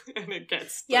difference. And it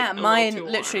gets, like, Yeah, a mine, little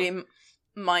too literally, warm.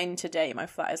 mine today, my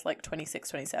flat is like 26,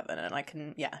 27, and I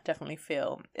can, definitely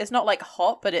feel, it's not like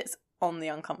hot, but it's on the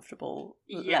uncomfortable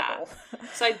level.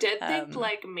 So I did think,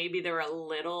 like, maybe they were a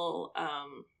little,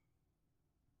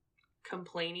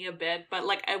 complainy a bit, but,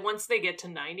 like, once they get to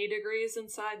 90 degrees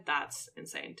inside, that's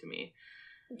insane to me.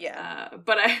 Yeah.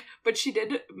 But she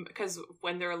did, because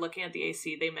when they were looking at the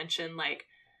AC, they mentioned, like,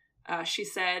 she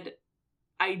said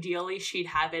ideally she'd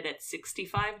have it at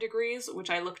 65 degrees, which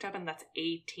I looked up, and that's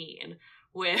 18,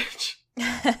 which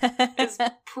is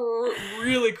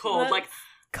really cold. That's like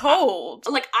cold.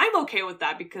 Like, I'm okay with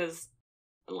that because,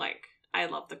 like, I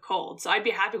love the cold, so I'd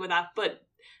be happy with that. But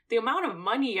the amount of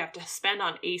money you have to spend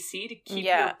on AC to keep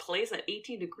your place at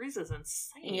 18 degrees is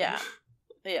insane.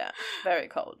 Yeah, very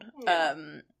cold. Yeah.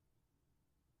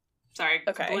 Sorry,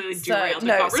 Okay. completely So, derailed the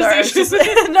no, conversation.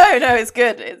 sorry, no, it's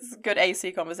good. It's good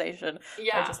AC conversation.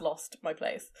 Yeah. I just lost my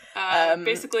place.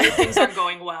 Basically, things are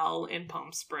going well in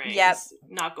Palm Springs. Yep.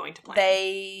 Not going to plan.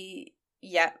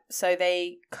 So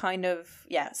they kind of,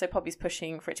 so Poppy's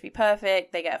pushing for it to be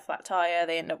perfect. They get a flat tire.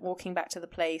 They end up walking back to the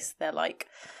place. They're like,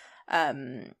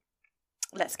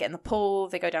 let's get in the pool.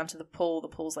 They go down to the pool. The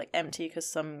pool's like empty because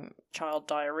some child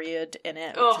diarrheaed in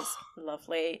it, which is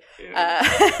lovely.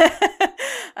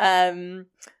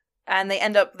 And they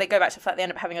go back to flat. They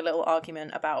end up having a little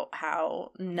argument about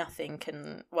how nothing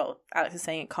can, Alex is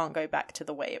saying it can't go back to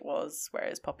the way it was,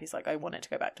 whereas Poppy's like, I want it to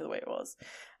go back to the way it was.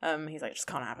 He's like, it just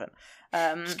can't happen.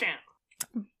 Just can't.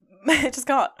 It just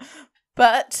can't.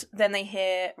 But then they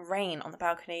hear rain on the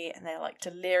balcony, and they're like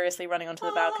deliriously running onto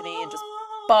the balcony and just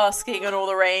basking in all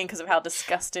the rain because of how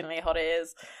disgustingly hot it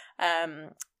is.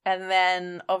 And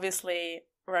then obviously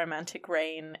romantic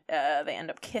rain, they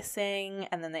end up kissing,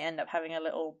 and then they end up having a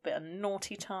little bit of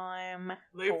naughty time.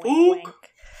 They wink.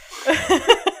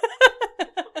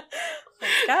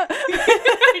 Thanks, Kat.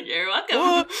 You're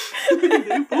welcome.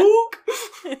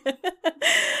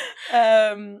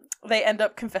 They end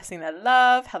up confessing their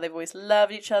love, how they've always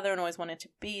loved each other and always wanted to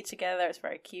be together. It's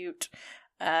very cute.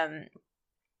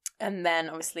 And then,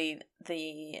 obviously,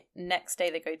 the next day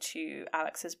they go to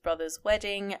Alex's brother's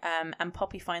wedding, and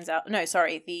Poppy finds out... No,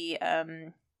 sorry, the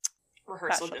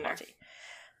rehearsal bachelor dinner. party.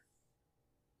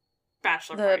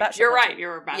 Bachelor The party. bachelor You're party. right,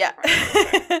 you're a bachelor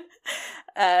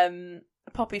party.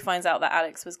 Poppy finds out that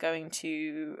Alex was going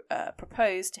to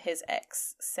propose to his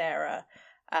ex, Sarah,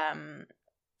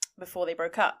 before they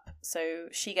broke up. So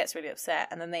she gets really upset,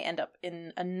 and then they end up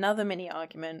in another mini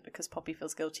argument because Poppy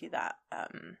feels guilty that...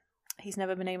 he's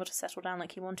never been able to settle down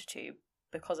like he wanted to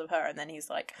because of her, and then he's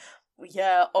like, well,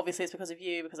 yeah, obviously it's because of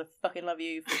you, because I fucking love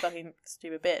you, you fucking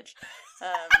stupid bitch.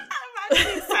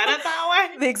 Imagine he said it that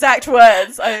way. The exact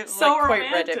words. I So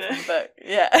quote read it from the book.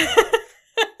 Yeah.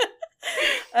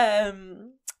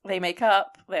 They make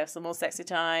up, they have some more sexy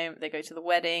time, they go to the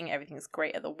wedding, everything's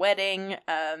great at the wedding,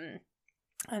 and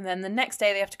then the next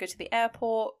day they have to go to the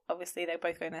airport. Obviously they're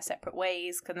both going their separate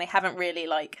ways, because they haven't really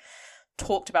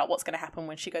talked about what's going to happen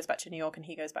when she goes back to New York and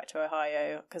he goes back to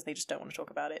Ohio, because they just don't want to talk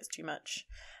about it. It's too much.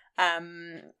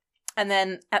 And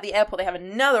then at the airport they have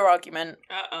another argument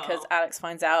because Alex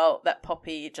finds out that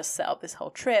Poppy just set up this whole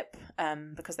trip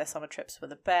because their summer trips were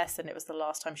the best and it was the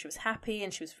last time she was happy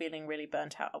and she was feeling really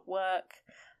burnt out at work.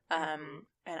 And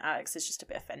Alex is just a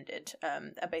bit offended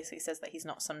and basically says that he's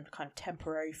not some kind of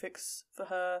temporary fix for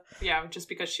her. Yeah, just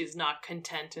because she's not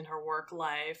content in her work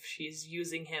life, she's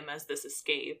using him as this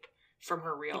escape from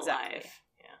her real life.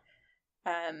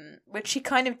 Which she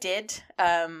kind of did.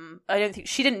 I don't think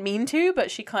she didn't mean to,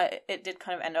 but it did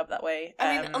kind of end up that way.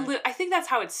 I mean, I think that's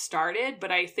how it started,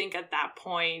 but I think at that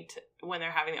point when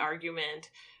they're having the argument,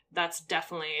 that's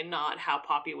definitely not how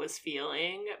Poppy was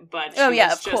feeling. But she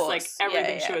was just like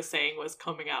everything she was saying was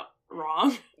coming out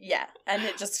wrong. Yeah, and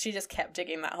she just kept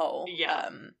digging that hole. Yeah.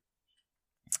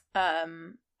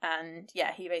 And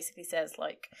yeah, he basically says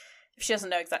if she doesn't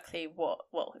know exactly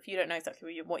if you don't know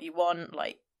exactly what you want,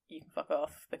 you can fuck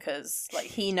off, because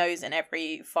he knows in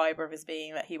every fibre of his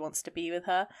being that he wants to be with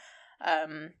her,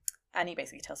 and he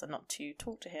basically tells her not to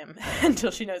talk to him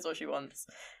until she knows what she wants,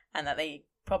 and that they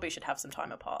probably should have some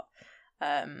time apart,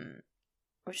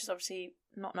 which is obviously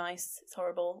not nice. It's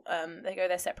horrible. They go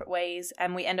their separate ways,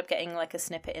 and we end up getting a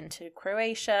snippet into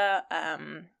Croatia.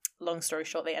 Long story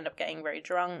short, they end up getting very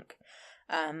drunk.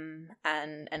 And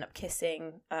end up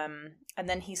kissing, and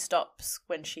then he stops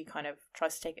when she kind of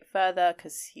tries to take it further,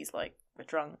 because he's like, we're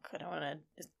drunk, I don't want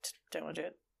to do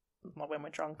it when we're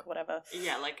drunk or whatever.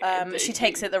 Yeah, she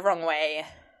takes it the wrong way.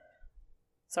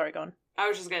 Sorry, go on. I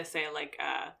was just gonna say,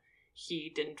 he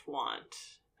didn't want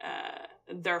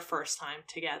their first time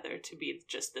together to be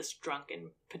just this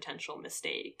drunken potential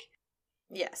mistake.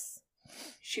 Yes.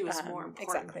 She was more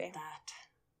important exactly.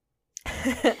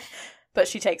 than that. But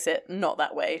she takes it not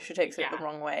that way. She takes it Yeah. the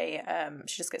wrong way.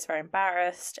 She just gets very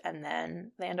embarrassed, and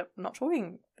then they end up not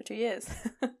talking for 2 years.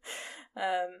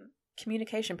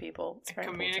 Communication, people. It's very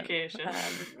Communication.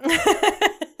 important.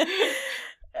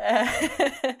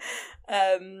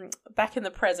 Back in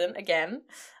the present again,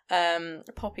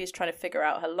 Poppy is trying to figure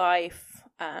out her life,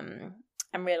 and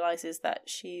realizes that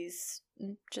she's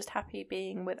just happy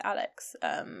being with Alex.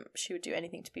 She would do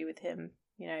anything to be with him.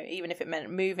 You know, even if it meant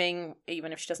moving,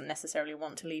 even if she doesn't necessarily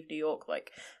want to leave New York,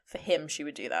 like, for him, she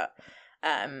would do that.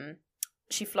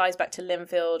 She flies back to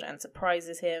Linfield and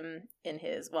surprises him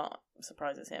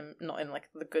surprises him, not in, like,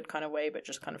 the good kind of way, but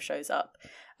just kind of shows up.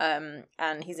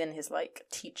 And he's in his, like,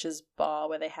 teacher's bar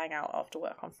where they hang out after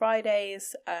work on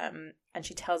Fridays. And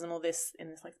she tells him all this in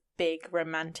this, like, big,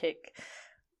 romantic,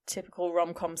 typical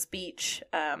rom-com speech.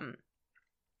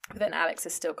 But then Alex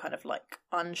is still kind of, like,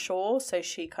 unsure, so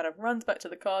she kind of runs back to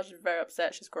the car. She's very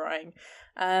upset, she's crying.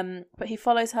 But he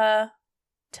follows her,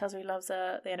 tells her he loves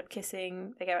her, they end up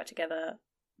kissing, they go out together.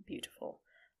 Beautiful.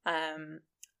 And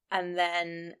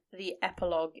then the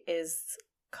epilogue is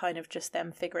kind of just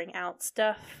them figuring out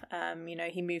stuff. You know,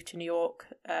 he moved to New York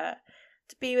to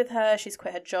be with her, she's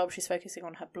quit her job, she's focusing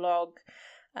on her blog.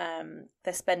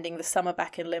 They're spending the summer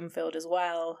back in Linfield as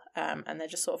well, and they're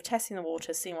just sort of testing the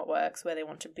waters, seeing what works, where they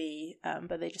want to be,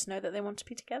 but they just know that they want to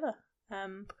be together,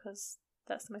 because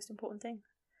that's the most important thing.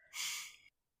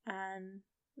 And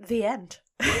the end.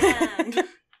 The end.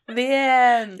 The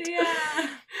end. Yeah.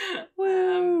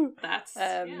 Woo. That's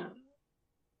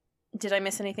Did I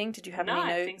miss anything? Did you have any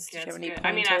notes? Did you have any good.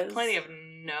 pointers? I mean, I have plenty of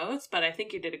notes, but I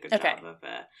think you did a good job of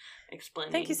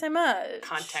explaining. Thank you so much.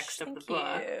 Context of the book.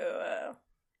 Thank you.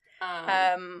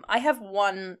 I have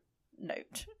one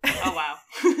note. Oh wow.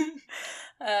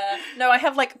 No, I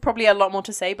have, like, probably a lot more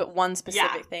to say, but one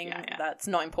specific thing that's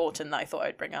not important that I thought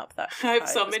I'd bring up. That I have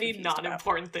so many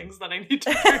non-important things that I need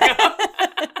to bring up.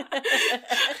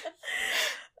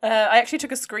 I actually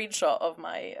took a screenshot of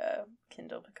my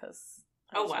Kindle because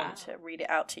I just wanted to read it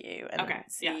out to you and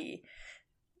see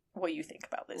what you think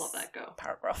about this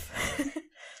paragraph.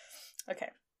 Okay.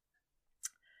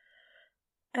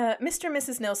 Mr. and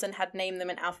Mrs. Nilsson had named them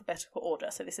in alphabetical order.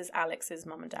 So this is Alex's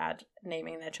mum and dad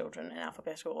naming their children in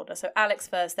alphabetical order. So Alex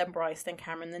first, then Bryce, then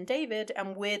Cameron, then David.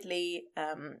 And weirdly,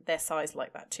 they're sized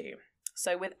like that too.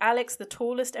 So with Alex, the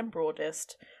tallest and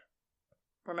broadest.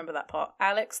 Remember that part.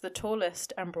 Alex, the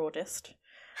tallest and broadest.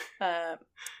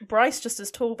 Bryce just as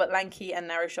tall but lanky and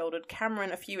narrow-shouldered.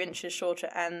 Cameron a few inches shorter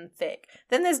and thick.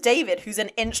 Then there's David, who's an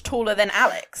inch taller than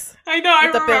Alex. I know, I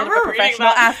remember the build of a professional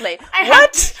athlete.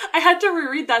 I had to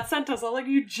reread that sentence. I'm like,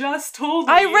 you just told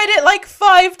me. I read it like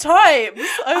 5 times.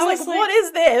 I was like, what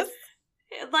is this?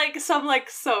 Like,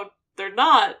 so they're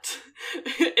not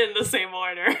in the same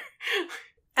order.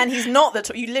 And he's not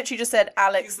the you literally just said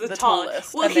Alex the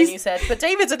tallest. Well, and then you said, but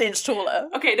David's an inch taller.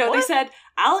 Okay, no, they said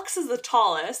Alex is the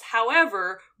tallest.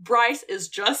 However, Bryce is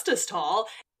just as tall.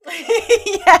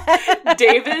 Yeah.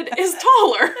 David is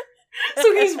taller.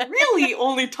 So he's really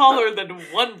only taller than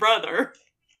one brother.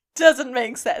 Doesn't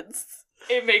make sense.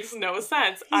 It makes no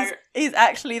sense. He's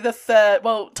actually the third,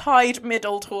 tied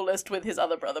middle tallest with his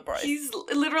other brother, Bryce. He's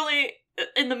literally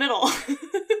in the middle.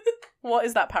 What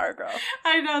is that paragraph?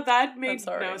 I know, that made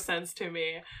no sense to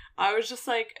me. I was just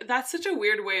like, that's such a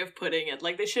weird way of putting it.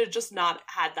 Like, they should have just not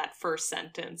had that first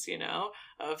sentence, you know,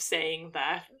 of saying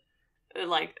that,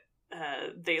 like,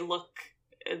 they look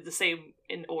the same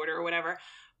in order or whatever.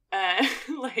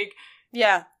 Like,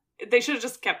 yeah. They should have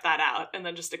just kept that out and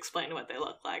then just explained what they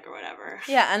look like or whatever.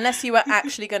 Yeah, unless you were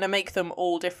actually going to make them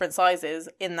all different sizes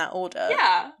in that order.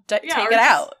 Yeah. Take it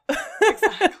out.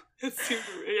 Exactly.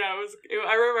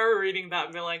 I remember reading that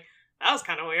and being like, that was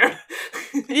kind of weird.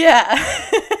 Yeah.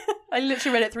 I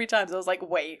literally read it 3 times. I was like,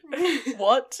 wait,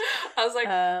 what? I was like,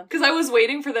 because I was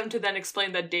waiting for them to then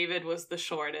explain that David was the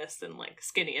shortest and, like,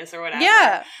 skinniest or whatever.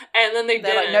 Yeah. And then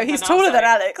they're like, no, he's taller than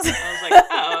Alex. I was like,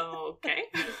 oh, okay.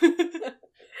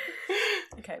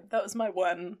 Okay, that was my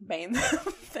one main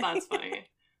thing. That's funny.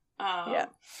 Yeah.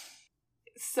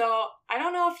 So, I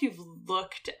don't know if you've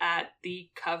looked at the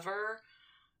cover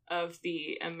of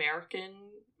the American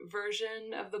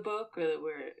version of the book,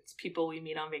 where it's people we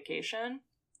meet on vacation.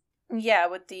 Yeah,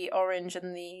 with the orange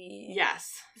and the...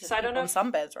 Yes. So I don't know. On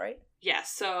sunbeds, right?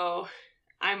 Yes, so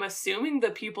I'm assuming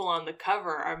the people on the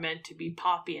cover are meant to be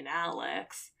Poppy and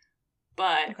Alex,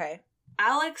 but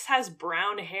Alex has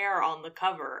brown hair on the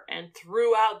cover, and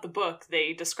throughout the book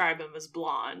they describe him as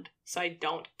blonde, so I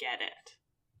don't get it.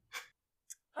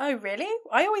 Oh, really?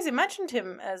 I always imagined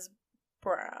him as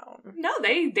brown. No,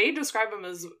 they describe him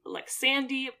as like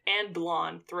sandy and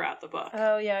blonde throughout the book.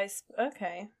 Oh, yeah.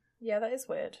 Okay. Yeah, that is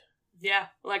weird. Yeah,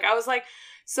 like I was like,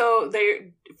 so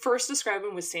they first describe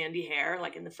him with sandy hair,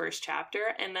 like in the first chapter,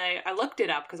 and I looked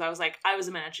it up because I was like, I was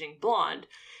imagining blonde,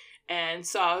 and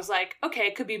so I was like, okay,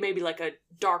 it could be maybe like a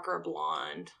darker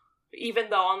blonde, even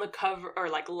though on the cover, or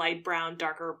like light brown,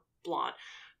 darker blonde,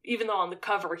 even though on the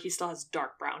cover he still has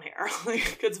dark brown hair,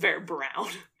 like it's very brown,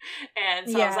 and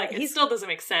so I was like, it still doesn't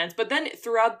make sense. But then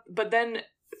throughout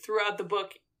the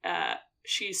book,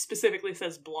 she specifically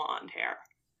says blonde hair,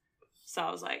 so I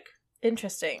was like.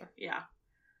 Interesting. Yeah.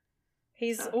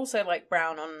 He's also like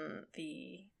brown on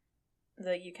the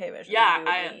UK version. Yeah,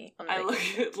 I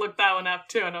looked that one up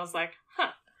too, and I was like, huh,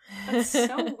 that's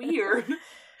so weird.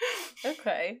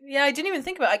 Okay. Yeah, I didn't even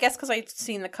think about it. I guess because I'd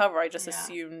seen the cover, I just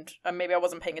assumed, and maybe I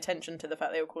wasn't paying attention to the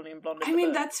fact they were calling him blonde. I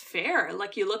mean, that's fair.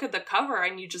 Like, you look at the cover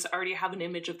and you just already have an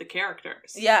image of the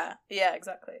characters. Yeah,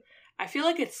 exactly. I feel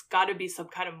like it's got to be some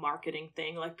kind of marketing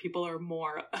thing. Like, people are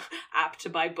more apt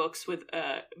to buy books with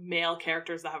male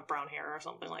characters that have brown hair or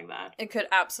something like that. It could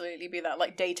absolutely be that.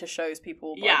 Like, data shows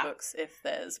people buy books if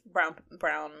there's brown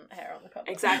hair on the cover.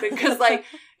 Exactly, because like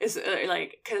it's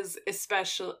because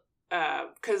especially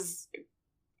because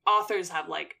authors have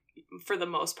like for the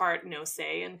most part no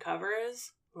say in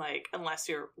covers. Like, unless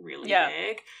you're really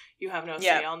big, you have no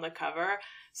say on the cover.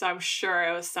 So I'm sure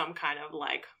it was some kind of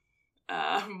like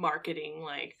marketing,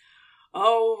 like,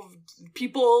 oh,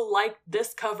 people like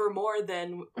this cover more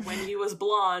than when he was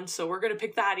blonde, so we're gonna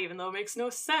pick that even though it makes no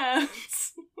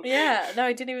sense. Yeah, no,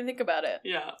 I didn't even think about it.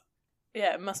 Yeah,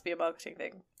 it must be a marketing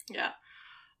thing. Yeah.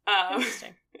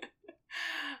 Interesting.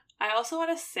 I also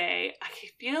want to say, I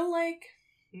feel like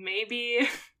maybe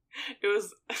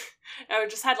I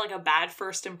just had like a bad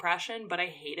first impression, but I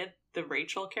hated the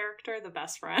Rachel character, the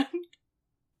best friend.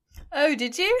 Oh,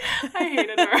 did you? I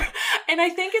hated her. And I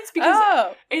think it's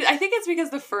because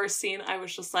the first scene I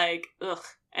was just like, ugh.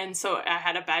 And so I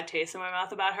had a bad taste in my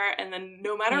mouth about her. And then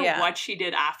no matter what she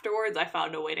did afterwards, I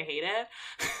found a way to hate it.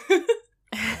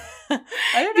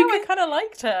 I don't know, I kind of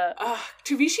liked her.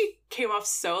 To me, she came off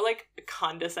so, like,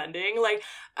 condescending, like,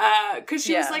 because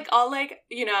she was, like, all, like,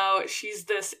 you know, she's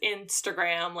this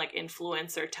Instagram, like,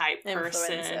 influencer type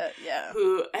person,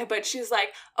 who, but she's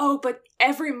like, oh, but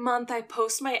every month I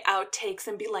post my outtakes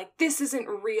and be like, this isn't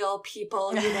real,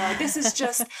 people, you know, this is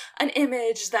just an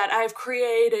image that I've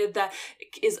created that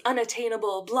is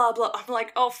unattainable, blah, blah. I'm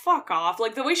like, oh, fuck off.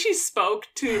 Like, the way she spoke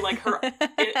to, like, her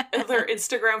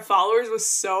Instagram followers was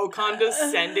so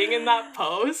condescending in that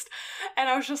post, and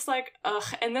I was just like, ugh.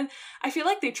 And then I feel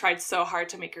like they tried so hard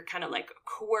to make her kind of like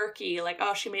quirky, like,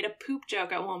 oh, she made a poop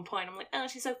joke at one point. I'm like, oh,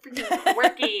 she's so freaking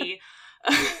quirky.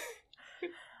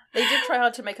 They did try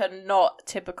hard to make her not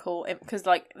typical, because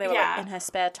like they were like in her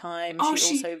spare time.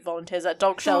 She also volunteers at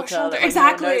dog shelter that like,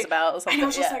 exactly. no one knows about. Or something. And I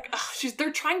was just like, oh,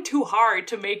 they're trying too hard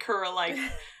to make her like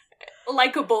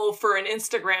likable for an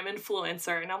Instagram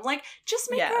influencer, and I'm like, just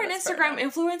make her an Instagram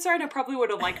influencer, and I probably would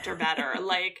have liked her better.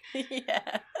 Like,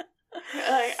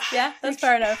 that's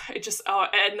fair enough. It just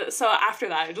and so after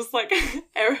that, I just like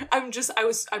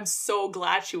I'm so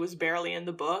glad she was barely in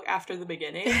the book after the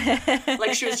beginning.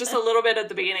 Like, she was just a little bit at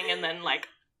the beginning, and then like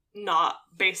not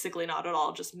at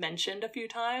all, just mentioned a few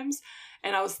times,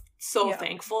 and I was so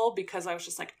thankful, because I was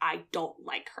just like, I don't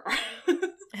like her.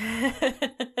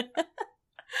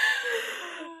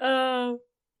 Oh,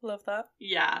 love that.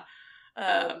 Yeah.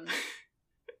 I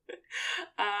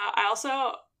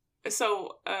also,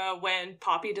 when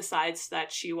Poppy decides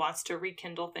that she wants to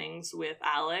rekindle things with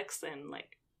Alex and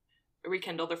like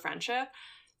rekindle the friendship,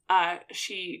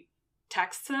 she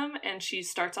texts him, and she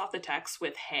starts off the text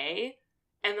with "Hey,"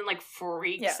 and then like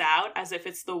freaks out as if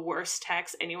it's the worst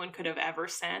text anyone could have ever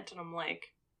sent, and I'm like,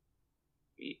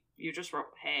 you just wrote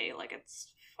 "Hey," like,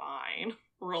 it's fine,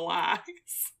 relax.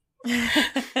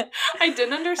 I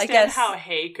didn't understand how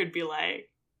 "Hey" could be like.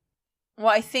 Well,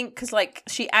 I think because like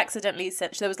she accidentally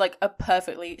sent, there was like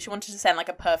she wanted to send like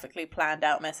a perfectly planned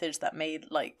out message that made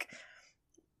like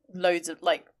loads of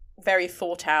like very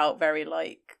thought out, very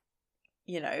like,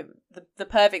 you know, the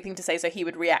perfect thing to say so he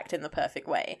would react in the perfect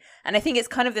way. And I think it's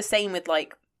kind of the same with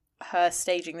like her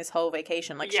staging this whole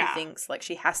vacation. Like, she thinks like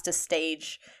she has to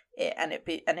stage it and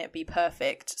it be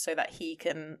perfect so that he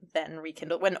can then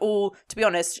rekindle, when to be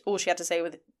honest, all she had to say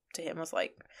to him was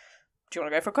like, do you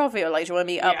want to go for coffee, or like, do you want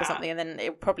to meet up or something, and then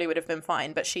it probably would have been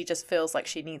fine. But she just feels like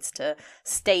she needs to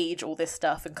stage all this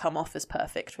stuff and come off as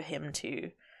perfect for him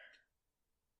to.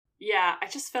 Yeah, I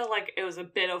just felt like it was a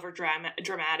bit over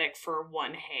dramatic for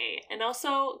one "Hey," and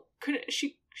also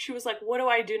she was like, what do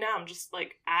I do now? I'm just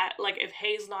like, if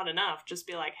hey's not enough, just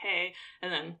be like, hey,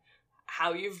 and then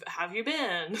have you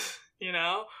been, you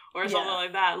know, or something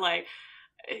like that. Like,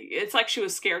 it's like she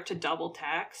was scared to double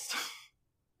text.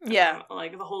 Yeah.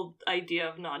 Like, the whole idea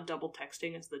of not double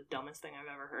texting is the dumbest thing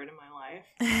I've ever heard in my life.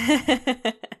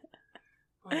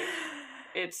 Like,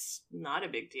 it's not a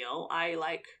big deal. I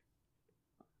like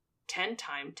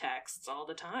 10-time texts all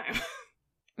the time.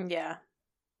 Yeah.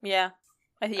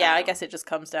 I guess it just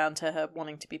comes down to her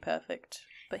wanting to be perfect,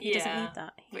 but he doesn't need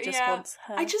that. He just wants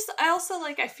her. I also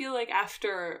like, I feel like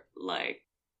after like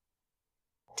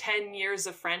 10 years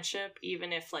of friendship,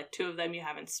 even if like 2 of them you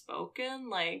haven't spoken,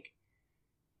 like,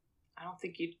 I don't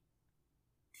think you'd,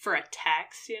 for a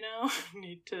text, you know,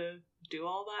 need to do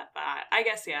all that. But I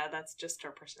guess, that's just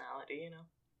her personality, you know.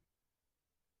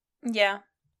 Yeah.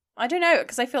 I don't know,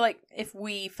 because I feel like if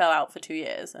we fell out for 2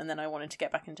 years and then I wanted to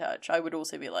get back in touch, I would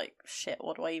also be like, shit,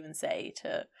 what do I even say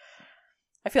to...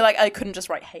 I feel like I couldn't just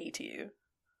write hey to you.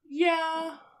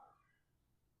 Yeah.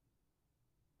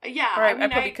 Yeah, or I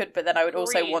probably could, but then I would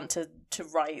also agree. want to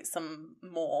write some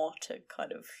more to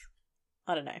kind of...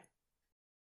 I don't know.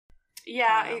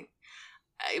 Yeah,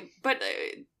 but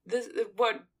this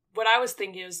what I was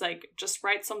thinking is like, just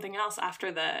write something else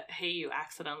after the hey you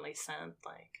accidentally sent,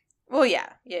 like. Well,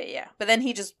 yeah. But then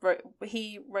he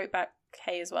wrote back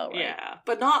hey as well, right? Yeah,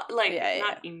 but not like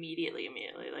not immediately.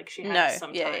 Like, she had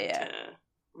some time to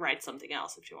write something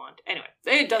else if she wanted. Anyway,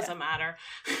 it doesn't matter.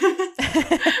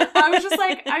 I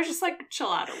was just like chill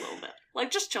out a little bit,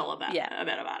 like just chill a bit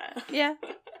about it. Yeah,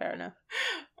 fair enough.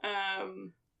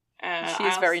 She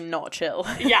is very not chill.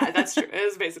 Yeah, that's true. It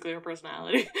is basically her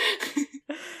personality.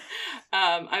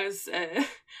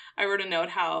 I wrote a note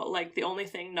how, like, the only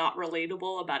thing not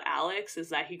relatable about Alex is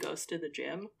that he goes to the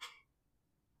gym.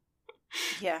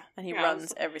 Yeah, and he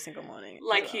runs every single morning.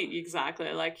 Like, he's,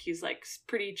 like,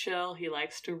 pretty chill. He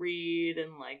likes to read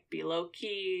and, like, be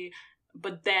low-key.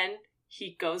 But then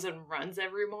he goes and runs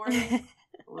every morning.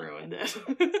 Ruined it.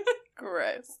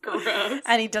 Gross.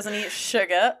 And he doesn't eat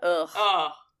sugar. Ugh.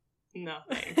 Oh. No,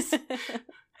 thanks.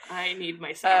 I need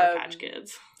my Sour Patch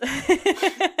Kids.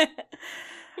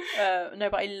 No,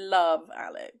 but I love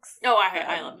Alex. Oh,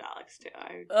 I loved Alex too.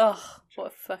 What a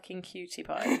fucking cutie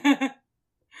pie.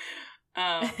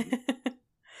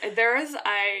 There was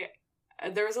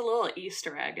a little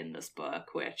Easter egg in this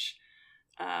book, which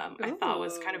I thought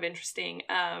was kind of interesting.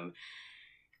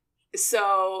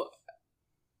 So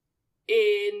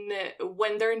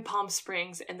when they're in Palm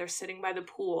Springs and they're sitting by the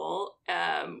pool,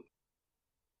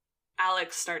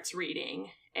 Alex starts reading,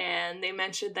 and they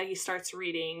mentioned that he starts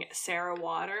reading Sarah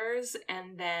Waters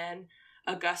and then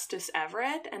Augustus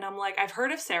Everett, and I'm like, I've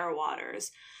heard of Sarah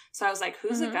Waters. So I was like,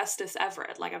 who's Augustus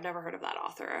Everett? Like, I've never heard of that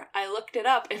author. I looked it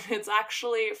up, and it's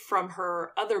actually from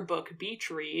her other book,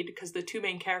 Beach Read, because the 2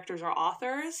 main characters are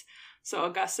authors. So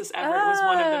Augustus Everett was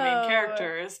one of the main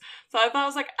characters. So I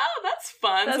was like, oh, that's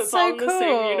fun. That's so it's so all in cool. the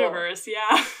same universe. Yeah.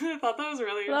 I thought that was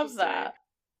really Love interesting. that.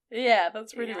 Yeah,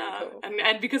 that's really, really cool.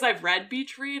 And because I've read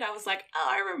Beach Read, I was like, oh,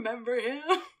 I remember him.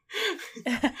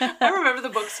 I remember the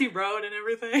books he wrote and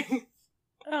everything.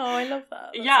 Oh, I love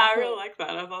that. That's yeah, so cool. I really like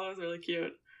that. I thought it was really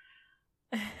cute.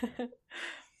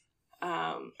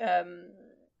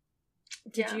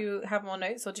 Did you have more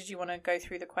notes, or did you want to go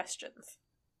through the questions?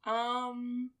 Or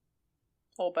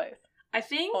both? I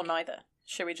think... Or neither.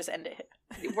 Should we just end it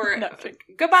here?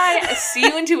 Goodbye. See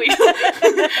you in 2 weeks.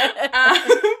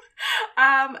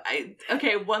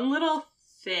 Okay, one little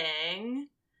thing.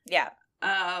 Yeah.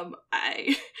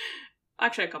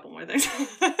 Actually, a couple more things.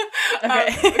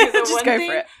 Okay. Just go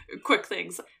for it. Quick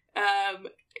things.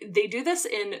 They do this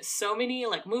in so many,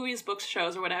 like, movies, books,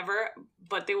 shows, or whatever,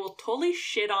 but they will totally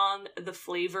shit on the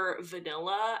flavor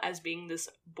vanilla as being this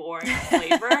boring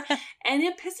flavor, and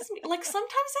it pisses me. Like,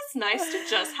 sometimes it's nice to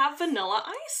just have vanilla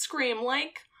ice cream.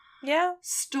 Like, yeah,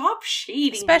 stop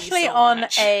shading especially me so on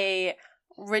much. a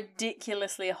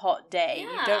ridiculously hot day.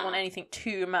 Yeah. You don't want anything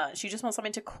too much. You just want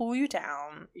something to cool you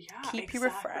down, keep you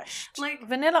refreshed. Like,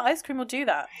 vanilla ice cream will do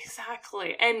that.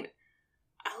 Exactly. And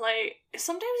like,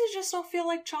 sometimes you just don't feel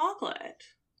like chocolate.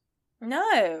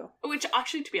 No. Which,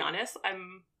 actually, to be honest,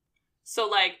 so,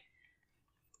 like,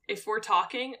 if we're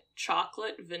talking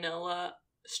chocolate, vanilla,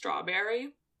 strawberry,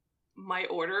 my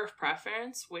order of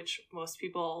preference, which most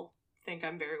people think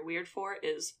I'm very weird for,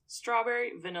 is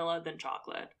strawberry, vanilla, then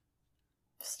chocolate.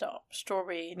 Stop.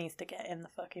 Strawberry needs to get in the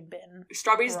fucking bin.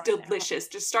 Strawberry's right delicious.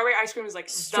 Just strawberry ice cream is like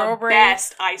Strawberry- the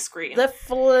best ice cream. The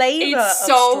flavour It's of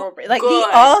so strawberry. Like, good.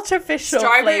 the artificial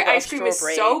Strawberry flavour ice of cream is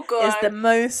strawberry so good. is the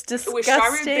most With strawberry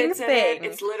disgusting bits in thing. it,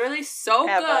 it's literally so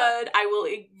ever. good. I will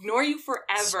ignore you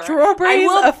forever. Strawberries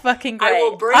are fucking great. I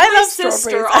will bring I my love sister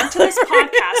strawberries. onto this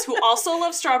podcast who also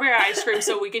loves strawberry ice cream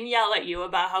so we can yell at you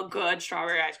about how good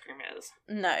strawberry ice cream is.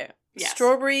 No. Yes.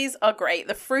 Strawberries are great.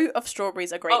 The fruit of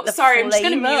strawberries are great. Oh, the sorry, I'm just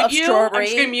going to flavour mute of you. strawberry I'm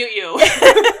just going to mute you.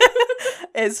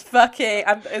 is fucking...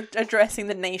 I'm addressing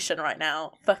the nation right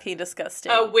now. Fucking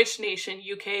disgusting. Which nation?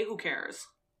 UK? Who cares?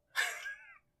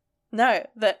 No,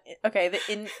 the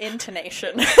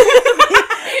intonation. Internet.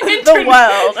 The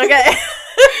world, okay?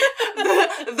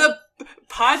 the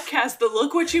podcast, the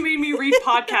Look What You Made Me Read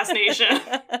podcast nation.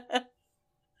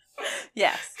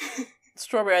 Yes.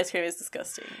 Strawberry ice cream is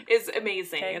disgusting. It's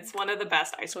amazing. Okay. It's one of the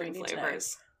best ice That's all you cream need to know.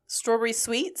 flavors. Strawberry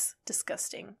sweets,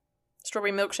 disgusting.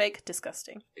 Strawberry milkshake,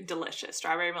 disgusting. Delicious.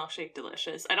 Strawberry milkshake,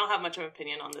 delicious. I don't have much of an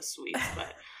opinion on the sweets,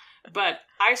 but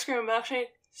ice cream and milkshake,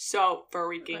 so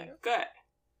freaking good.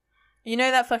 You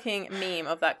know that fucking meme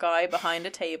of that guy behind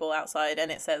a table outside and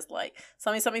it says like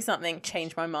something,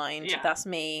 change my mind. Yeah. That's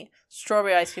me.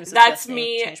 Strawberry ice cream's That's disgusting.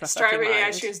 me. Change my Strawberry fucking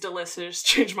ice mind. cream is delicious.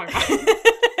 Change my mind.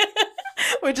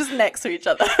 We're just next to each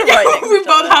other. Yeah, right next to we each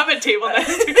both other. have a table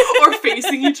next to or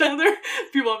facing each other.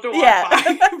 People have to walk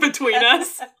by between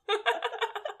us.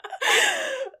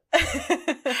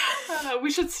 We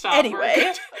should stop.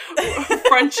 Anyway.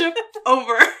 Friendship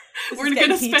over. We're is gonna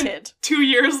getting spend heated. 2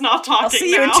 years not talking. I'll see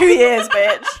you now. in 2 years,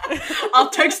 bitch. I'll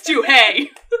text you,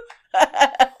 hey.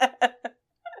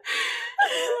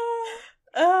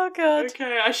 Oh god.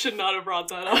 Okay, I should not have brought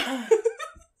that up.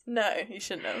 No, you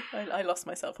shouldn't have. I lost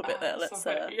myself a bit there. Let's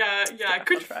So, yeah. I back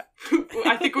could. on track.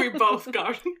 I think we both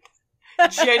got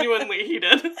genuinely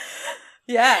heated.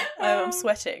 Yeah, I'm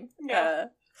sweating. yeah.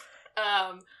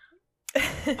 Wow,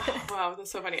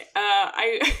 that's so funny.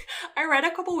 I read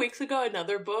a couple weeks ago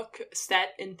another book set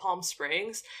in Palm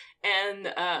Springs, and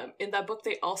in that book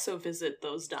they also visit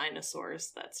those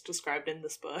dinosaurs that's described in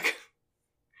this book.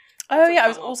 Oh That's a yeah, I fun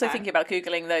was little also fact. thinking about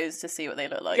googling those to see what they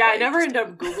look like. Yeah, but I never just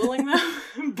ended up Googling them,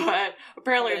 but I'm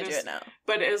apparently gonna do it now.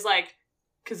 But it was like,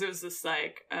 because it was this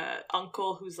like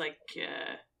uncle who's like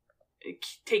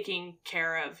taking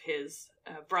care of his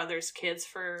brother's kids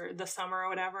for the summer or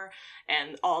whatever,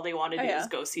 and all they want to do is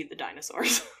go see the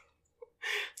dinosaurs.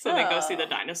 So they go see the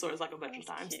dinosaurs like a bunch of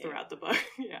times cute. throughout the book.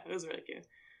 Yeah, it was really cute. It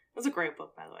was a great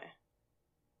book, by the way.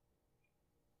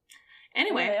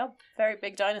 Anyway, Yeah, they are very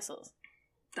big dinosaurs.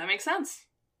 that makes sense.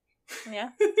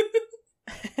 Yeah.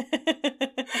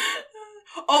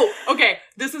 Oh, okay.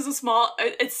 This is a small.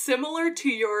 It's similar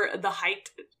to the height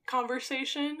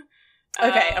conversation.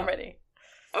 Okay, I'm ready.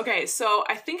 Okay, so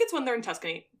I think it's when they're in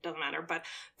Tuscany. Doesn't matter, but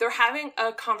they're having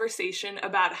a conversation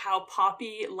about how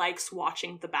Poppy likes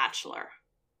watching The Bachelor.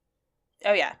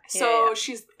 Oh yeah. So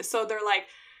they're like,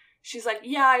 she's like,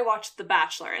 yeah, I watched The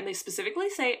Bachelor, and they specifically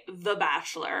say The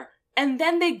Bachelor, and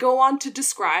then they go on to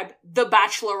describe The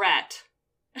Bachelorette,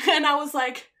 and I was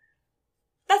like,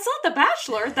 that's not The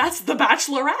Bachelor, that's The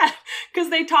Bachelorette, because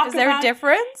they talk Is there about... a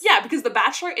difference? Yeah, because The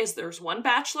Bachelor is, there's one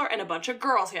bachelor and a bunch of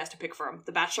girls he has to pick from.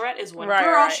 The Bachelorette is one girl,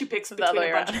 Right. she picks The between other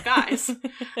a way bunch around. of guys.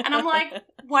 And I'm like,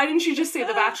 why didn't you just say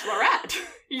The Bachelorette?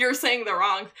 You're saying the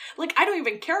wrong... Like, I don't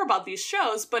even care about these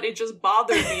shows, but it just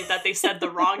bothered me that they said the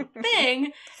wrong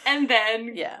thing and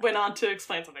then went on to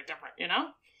explain something different, you know?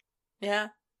 Yeah.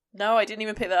 No, I didn't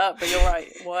even pick that up, but you're right.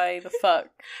 Why the fuck?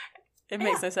 It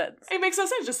makes no sense. It makes no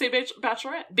sense. Just say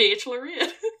Bachelorette.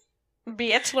 Bachelorette.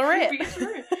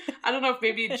 Bachelorette. I don't know if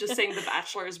maybe just saying The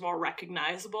Bachelor is more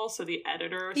recognizable, so the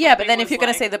editor or Yeah, but something then if was you're going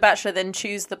like, to say The Bachelor, then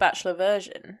choose the Bachelor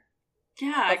version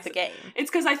of the game. It's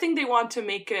because I think they want to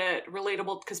make it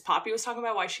relatable, because Poppy was talking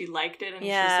about why she liked it, and she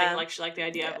was saying like she liked the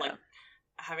idea of like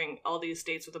having all these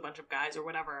dates with a bunch of guys or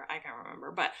whatever. I can't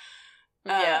remember, but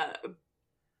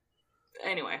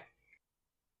anyway.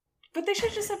 But they should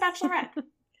have just said Bachelorette.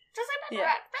 Just say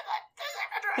Bachelorette. Just say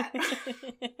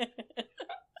Bachelorette.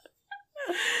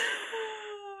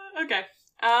 Okay.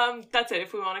 That's it.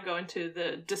 If we want to go into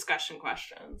the discussion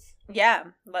questions. Yeah,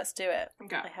 let's do it.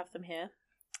 Okay. I have them here.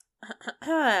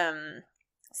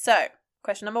 So,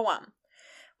 question number 1.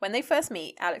 When they first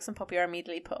meet, Alex and Poppy are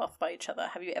immediately put off by each other.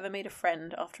 Have you ever made a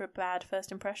friend after a bad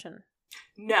first impression?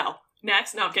 No.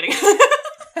 Next. No, I'm kidding.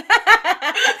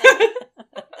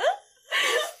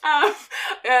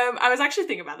 I was actually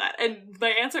thinking about that, and my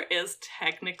answer is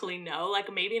technically no.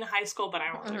 Like maybe in high school, but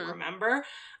I don't really remember.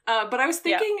 But I was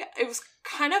thinking it was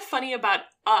kind of funny about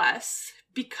us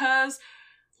because,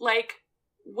 like,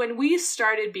 when we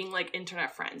started being like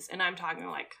internet friends, and I'm talking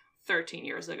like 13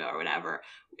 years ago or whatever.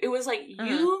 It was like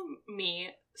you, me,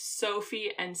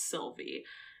 Sophie, and Sylvie.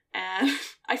 And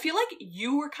I feel like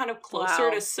you were kind of closer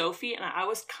to Sophie and I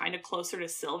was kind of closer to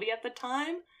Sylvie at the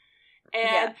time.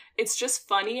 And it's just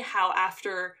funny how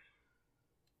after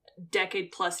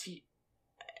decade plus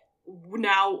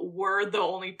now we're the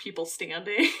only people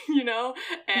standing, you know?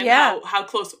 And how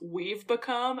close we've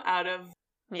become out of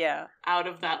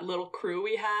that little crew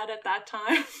we had at that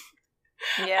time.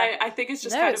 I think it's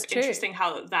just kind of interesting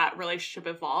how that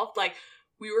relationship evolved. Like,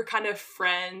 we were kind of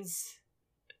friends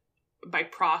by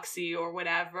proxy or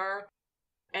whatever,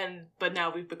 but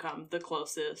now we've become the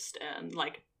closest and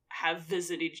like have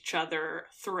visited each other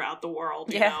throughout the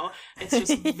world, you know? It's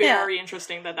just very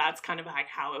interesting that that's kind of like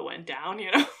how it went down,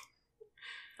 you know?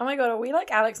 Oh my god, are we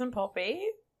like Alex and Poppy?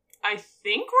 I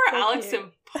think we're Alex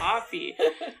and Poppy.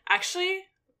 Actually,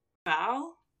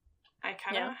 Val, I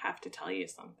kind of have to tell you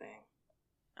something.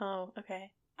 Oh,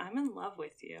 okay. I'm in love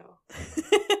with you.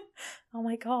 Oh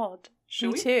my god.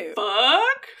 Should Me too.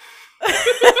 Fuck?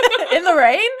 In the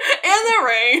rain? In the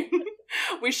rain.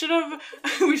 We should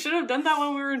have done that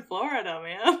when we were in Florida,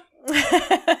 man.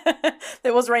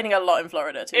 It was raining a lot in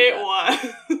Florida too. It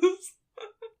was.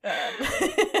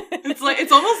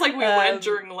 It's almost like we went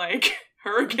during like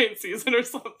hurricane season or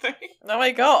something. Oh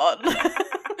my god.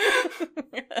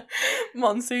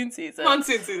 Monsoon season.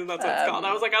 Monsoon season, that's what it's called.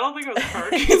 I was like, I don't think it was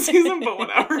hurricane season, but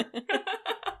whatever.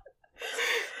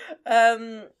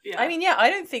 I mean, I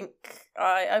don't think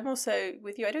I'm also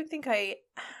with you. I don't think I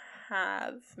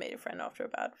have made a friend after a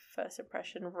bad first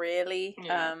impression, really.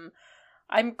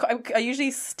 I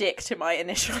usually stick to my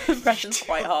initial impressions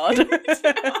quite hard.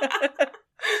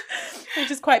 Which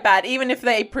is quite bad. Even if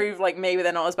they prove like maybe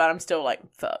they're not as bad, I'm still like,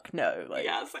 fuck no. Like,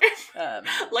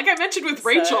 like I mentioned with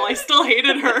Rachel, I still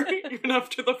hated her even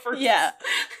after the first. Yeah.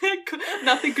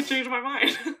 Nothing could change my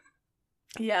mind.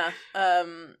 Yeah.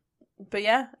 But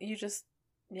yeah, you just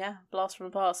blast from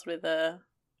the past with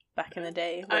back in the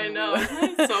day. I know.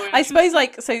 So I suppose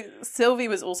like so Sylvie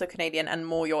was also Canadian and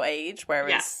more your age,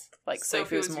 whereas like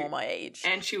Sophie was more my age,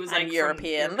 and she was like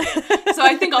European. So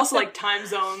I think also like time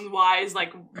zone wise,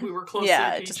 like we were closer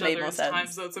to each other's time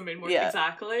zones. It made more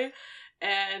exactly,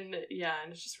 and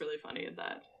it's just really funny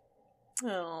that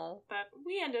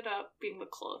we ended up being the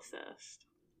closest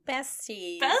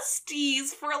besties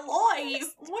for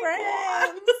life.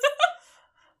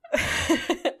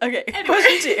 Okay, anyway.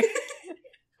 Question 2.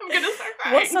 I'm gonna start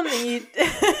crying.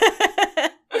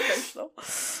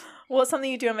 What's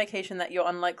something you do on vacation that you're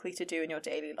unlikely to do in your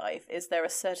daily life? Is there a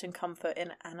certain comfort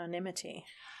in anonymity?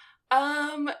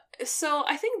 So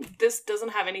I think this doesn't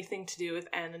have anything to do with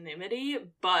anonymity,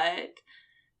 but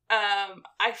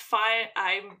I find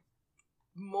I'm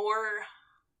more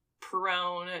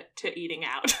prone to eating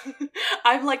out.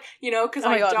 I'm like, you know, because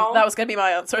don't. That was gonna be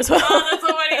my answer as well. Oh, that's so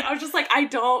funny. I was just like,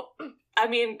 I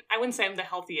mean, I wouldn't say I'm the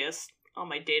healthiest on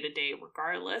my day-to-day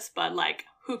regardless, but like,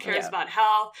 who cares about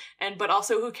health? But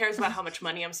also who cares about how much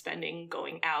money I'm spending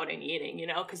going out and eating, you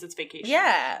know, because it's vacation.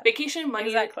 Yeah. Vacation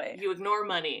money, you ignore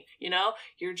money, you know?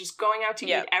 You're just going out to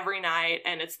eat every night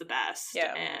and it's the best.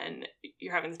 Yeah. And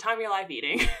you're having the time of your life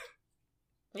eating.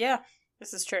 Yeah,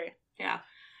 this is true. Yeah.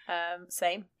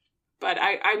 Same. But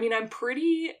I mean, I'm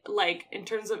pretty, like, in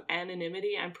terms of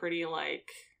anonymity, I'm pretty,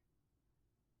 like,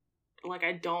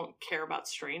 I don't care about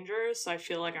strangers, so I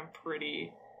feel like I'm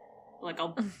pretty, like,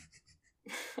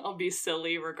 I'll be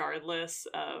silly regardless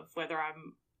of whether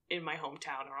I'm in my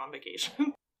hometown or on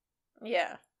vacation.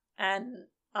 Yeah, and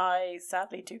I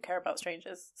sadly do care about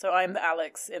strangers, so I'm the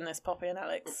Alex in this Poppy and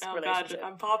Alex relationship. God,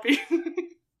 I'm Poppy.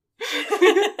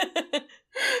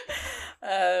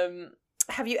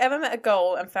 Have you ever met a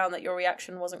goal and found that your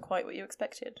reaction wasn't quite what you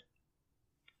expected?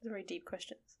 These are very deep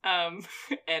questions. And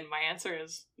my answer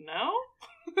is no.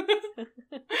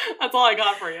 That's all I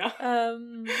got for you.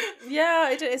 Yeah,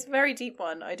 it's a very deep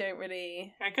one. I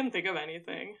couldn't think of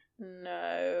anything.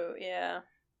 No, yeah.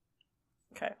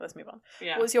 Okay, let's move on.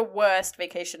 Yeah. What was your worst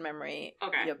vacation memory?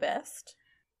 Okay. Your best?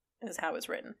 Is how it's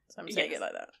written. So I'm saying it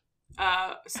like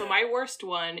that. So my worst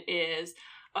one is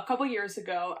a couple years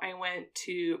ago, I went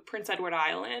to Prince Edward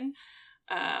Island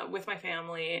with my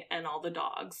family and all the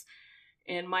dogs.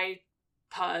 And my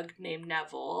pug named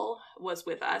Neville was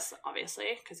with us,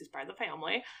 obviously, because he's part of the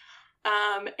family.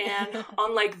 And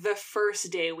on like the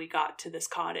first day we got to this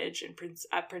cottage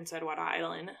at Prince Edward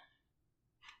Island,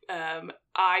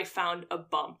 I found a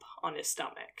bump on his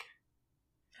stomach.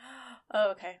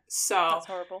 Oh, okay. So that's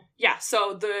horrible. Yeah,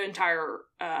 so the entire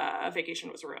vacation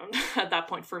was ruined at that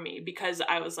point for me because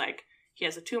I was like, he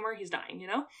has a tumor, he's dying, you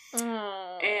know?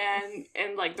 Mm.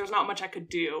 And like, there's not much I could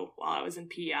do while I was in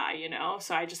PI, you know?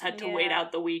 So I just had to wait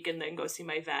out the week and then go see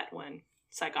my vet once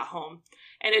I got home.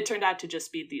 And it turned out to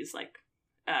just be these, like,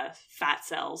 fat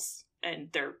cells, and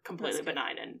they're completely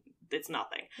benign, and it's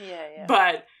nothing. Yeah.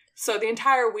 But, so the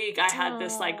entire week I had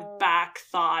this, like, back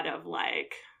thought of,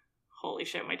 like, holy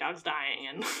shit, my dog's dying,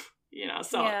 and... You know,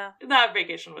 so that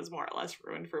vacation was more or less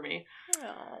ruined for me.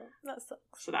 Oh, that sucks.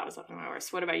 So that was definitely my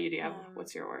worst. What about you? Do you have,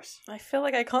 what's your worst? I feel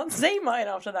like I can't say mine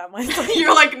after that. Mine's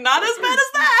You're like, not as bad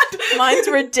as that! Mine's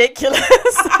ridiculous.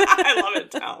 I love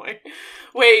it, tell me.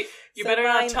 Wait, you better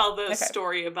not tell the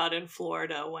story about in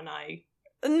Florida when I...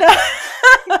 No!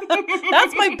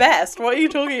 That's my best. What are you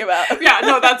talking about? Yeah,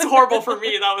 no, that's horrible for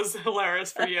me. That was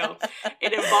hilarious for you.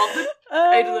 It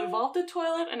involved a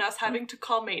toilet and us having to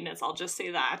call maintenance. I'll just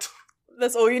say that.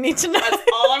 That's all you need to know. That's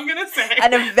all I'm going to say.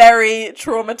 And a very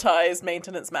traumatized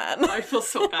maintenance man. I feel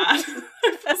so bad.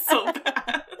 I feel so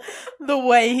bad. The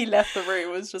way he left the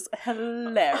room was just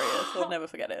hilarious. I'll never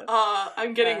forget it.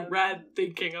 I'm getting red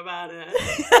thinking about it.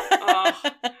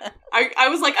 I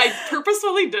was like, I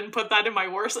purposefully didn't put that in my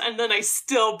worst, and then I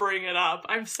still bring it up.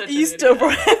 I'm such an idiot. Still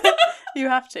bring it. You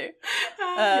have to.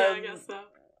 Yeah, I guess so.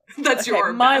 That's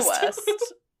your my best.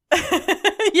 Worst.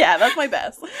 Yeah, that's my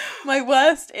best. My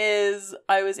worst is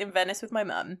I was in Venice with my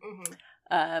mum.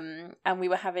 Mm-hmm. And we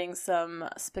were having some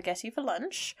spaghetti for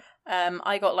lunch.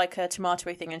 I got like a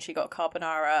tomato thing and she got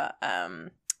carbonara.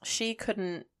 She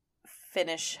couldn't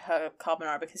finish her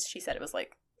carbonara because she said it was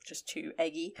like just too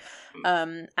eggy.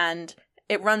 And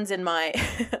it runs in my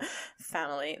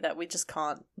family that we just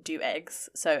can't do eggs.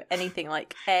 So anything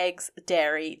like eggs,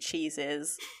 dairy,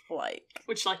 cheeses, like...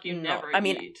 Which like you never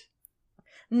eat.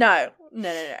 No.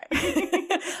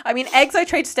 I mean, eggs I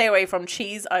try to stay away from.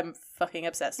 Cheese I'm fucking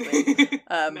obsessed with.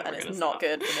 And it's not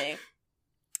good for me.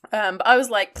 But I was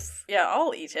like, yeah,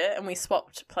 I'll eat it. And we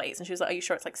swapped plates. And she was like, are you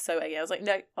sure it's like so eggy? I was like,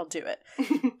 no, I'll do it.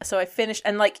 So I finished.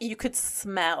 And like, you could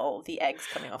smell the eggs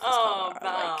coming off this carbonara.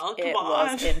 Val, it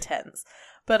was intense.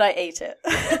 But I ate it.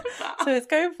 So it's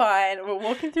going fine. We're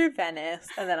walking through Venice.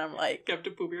 And then I'm like... You have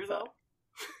to poop yourself?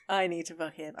 I'm going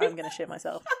to shit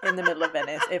myself in the middle of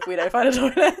Venice if we don't find a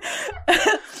toilet.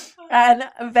 And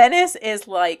Venice is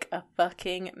like a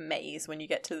fucking maze when you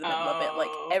get to the middle of it. Like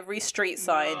every street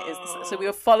sign is... So we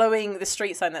were following the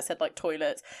street sign that said like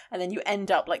toilets, and then you end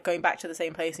up like going back to the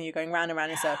same place and you're going round and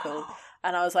round in circles.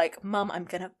 And I was like, Mum, I'm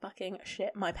going to fucking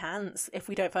shit my pants if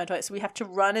we don't find a toilet. So we have to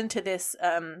run into this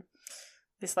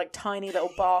this like tiny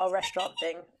little bar restaurant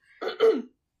thing.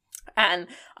 And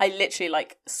I literally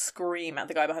like scream at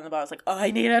the guy behind the bar. I was like,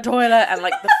 I need a toilet. And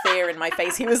like the fear in my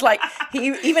face, he was like,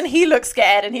 he looked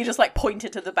scared, and he just like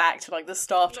pointed to the back to like the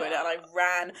staff toilet, and I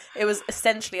ran. It was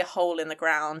essentially a hole in the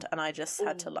ground, and I just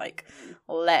had to like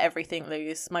let everything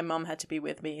loose. My mum had to be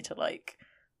with me to like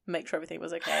make sure everything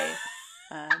was okay.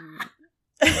 Oh,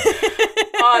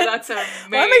 that's amazing.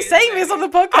 Why am I saying this on the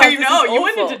podcast? I know, you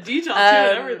went into detail too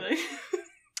and everything.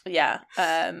 Yeah.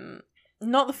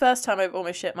 Not the first time I've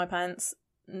almost shit my pants,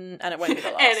 and it won't be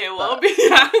the last. And it won't be,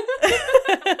 yeah.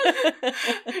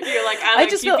 You're like, I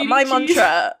just feel my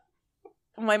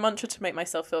mantra to make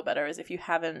myself feel better is if you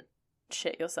haven't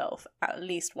shit yourself at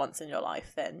least once in your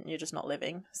life, then you're just not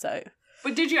living, so...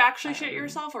 But did you actually shit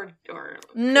yourself, or...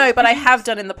 No, but I have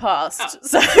done in the past,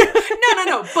 so...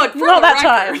 No, but for not that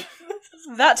record.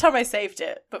 Time. That time I saved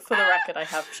it, but for the record, I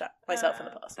have shit myself in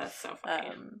the past. That's so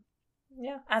funny.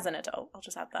 Yeah, as an adult, I'll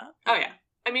just add that. Oh yeah,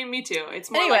 I mean, me too.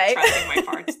 It's more like trusting my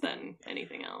farts than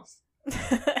anything else.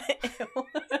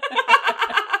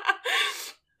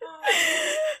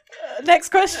 Next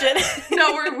question.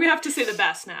 No, we have to say the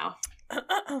best now.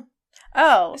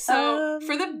 So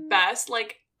for the best,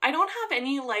 like, I don't have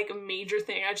any like major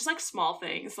thing. I just like small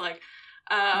things, like.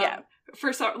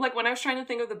 For some, like when I was trying to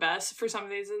think of the best, for some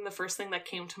reason the first thing that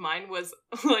came to mind was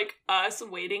like us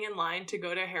waiting in line to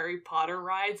go to Harry Potter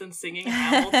rides and singing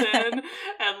Hamilton,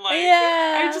 and like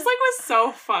I just like was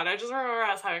so fun. I just remember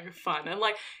us having fun, and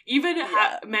like even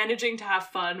managing to have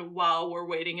fun while we're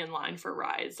waiting in line for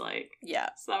rides, like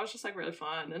so that was just like really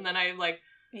fun. And then I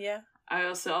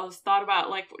also thought about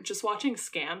like just watching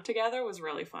Scam together was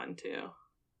really fun too.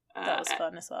 That was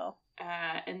fun as well.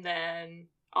 And then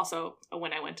also,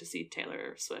 when I went to see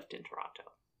Taylor Swift in Toronto,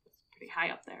 it's pretty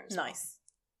high up there as well.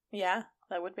 Yeah,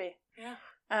 that would be. Yeah.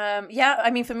 Yeah,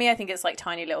 I mean, for me, I think it's like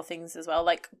tiny little things as well.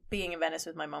 Like being in Venice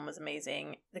with my mum was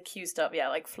amazing. The Q stuff, yeah,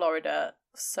 like Florida,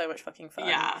 so much fucking fun.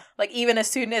 Yeah. Like even as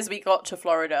soon as we got to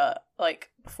Florida, like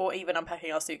before even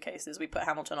unpacking our suitcases, we put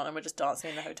Hamilton on and we're just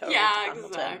dancing in the hotel room to Hamilton.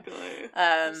 Exactly.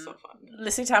 It's so fun.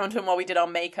 Listening to Hamilton while we did our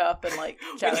makeup and like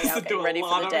jelling out, getting ready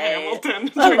for the day.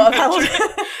 Hamilton. A lot of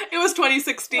Hamilton. It was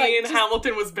 2016. Like, just...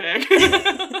 Hamilton was big.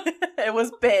 It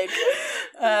was big.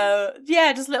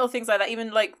 Yeah, just little things like that.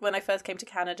 Even like when I first came to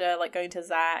Canada, like going to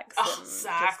Zach's and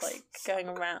Zach's. just like going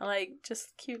around, like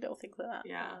just cute little things like that.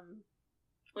 Yeah.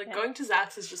 Going to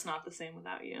Zach's is just not the same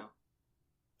without you.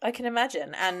 I can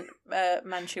imagine. And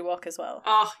Manchukuo as well.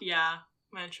 Oh, yeah.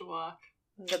 Manchukuo.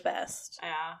 The best.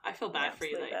 Yeah. I feel bad for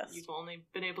you that best. you've only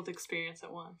been able to experience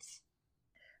it once.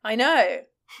 I know.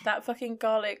 That fucking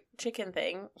garlic chicken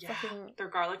thing. Yeah. Fucking their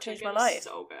garlic changed chicken my life. is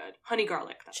so good. Honey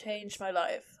garlic. Changed my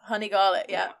life. Honey garlic,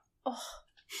 yeah. Oh.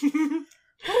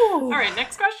 All right,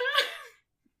 next question.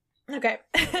 Okay.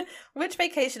 Which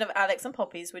vacation of Alex and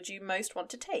Poppy's would you most want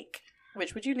to take?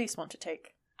 Which would you least want to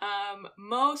take?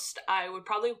 Most, I would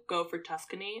probably go for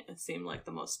Tuscany. It seemed like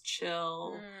the most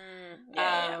chill.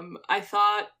 I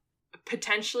thought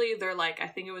potentially they're like, I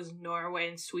think it was Norway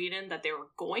and Sweden that they were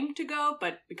going to go,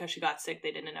 but because she got sick,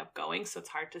 they didn't end up going, so it's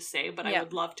hard to say, but I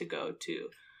would love to go to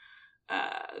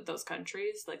those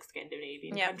countries, like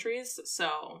Scandinavian countries.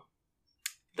 So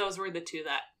those were the two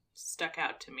that stuck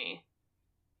out to me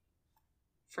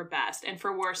for best. And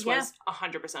for worst was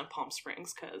 100% Palm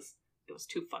Springs, because it was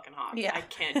too fucking hot. Yeah. I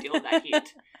can't deal with that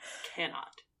heat.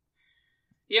 Cannot.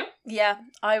 You? Yeah,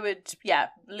 I would,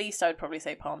 least I would probably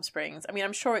say Palm Springs. I mean,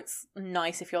 I'm sure it's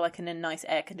nice if you're like in a nice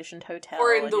air-conditioned hotel.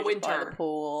 Or in and the you're just by winter. the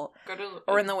pool.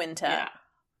 Or in the winter. Yeah.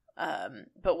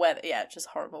 But just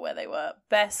horrible where they were.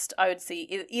 Best, I would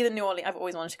see either New Orleans. I've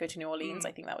always wanted to go to New Orleans.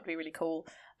 I think that would be really cool.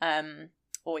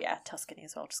 Or Tuscany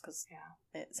as well, just because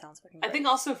it sounds fucking great. I think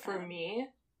also for me,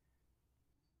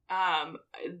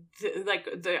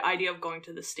 the idea of going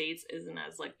to the States isn't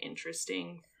as like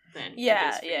interesting than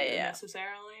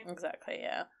necessarily. Exactly,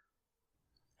 yeah.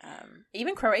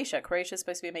 Even Croatia. Croatia's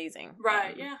supposed to be amazing.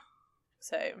 Right, yeah.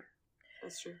 So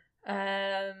that's true.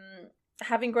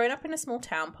 Having grown up in a small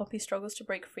town, Poppy struggles to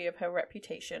break free of her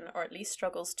reputation, or at least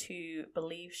struggles to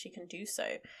believe she can do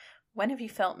so. When have you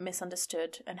felt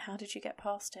misunderstood, and how did you get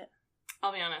past it?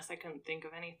 I'll be honest, I couldn't think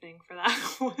of anything for that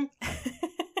one.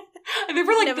 They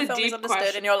were like never the felt deep misunderstood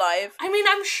question in your life. I mean,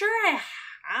 I'm sure I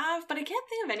have, but I can't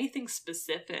think of anything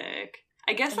specific.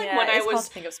 I guess when I was hard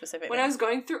to think of specific when things. I was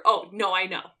going through. Oh no, I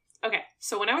know. Okay,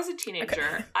 so when I was a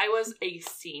teenager, I was a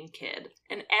scene kid,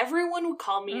 and everyone would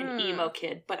call me an emo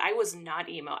kid, but I was not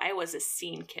emo. I was a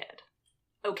scene kid.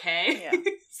 Okay, yeah.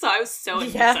 So I was so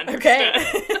misunderstood. Okay.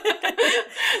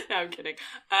 No, I'm kidding.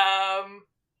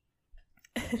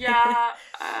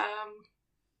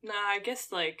 Nah, I guess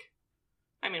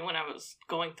when I was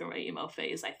going through my emo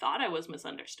phase, I thought I was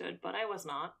misunderstood, but I was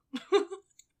not.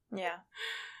 Yeah.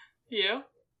 You?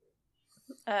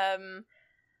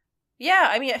 Yeah,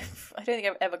 I mean, I don't think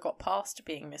I've ever got past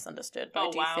being misunderstood, but I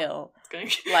do feel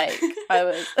like I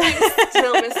was... I'm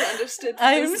still misunderstood.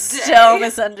 I'm still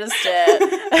misunderstood.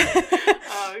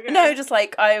 Okay. No, just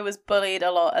like I was bullied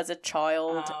a lot as a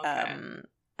child, okay. and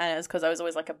it was because I was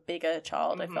always like a bigger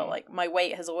child. Mm-hmm. I felt like my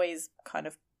weight has always kind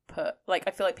of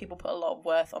I feel like people put a lot of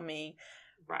worth on me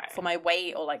for my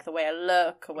weight or like the way I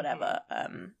look or whatever,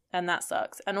 and that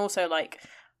sucks. And also like,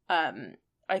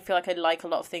 I feel like I like a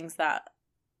lot of things that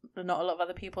not a lot of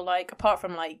other people like, apart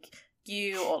from like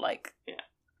you or like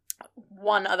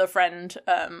one other friend.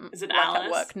 Is it like Alice?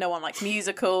 at work? No one likes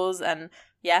musicals, and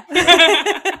yeah.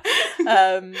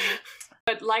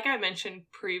 But like I mentioned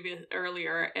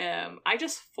earlier, I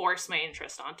just force my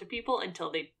interest onto people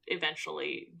until they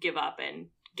eventually give up and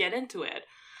get into it.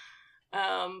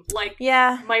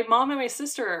 My mom and my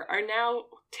sister are now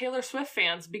Taylor Swift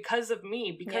fans because of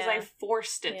me, because I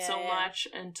forced it so much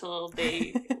until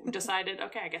they decided,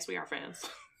 okay, I guess we are fans.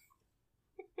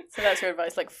 So that's your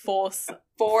advice, like force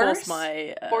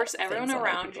everyone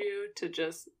around you to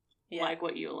just like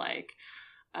what you like,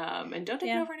 and don't take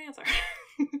no for an answer.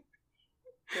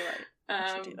 You're right.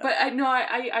 But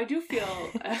I do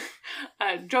feel,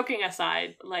 joking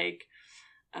aside, like,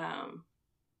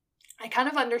 I kind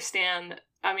of understand.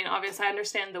 I mean, obviously, I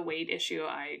understand the weight issue.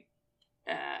 I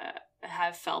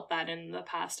have felt that in the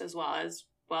past as well as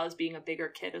being a bigger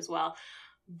kid as well.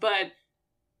 But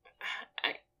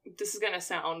this is gonna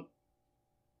sound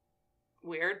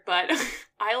weird, but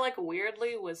I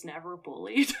weirdly was never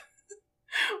bullied,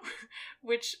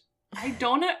 which.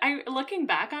 Looking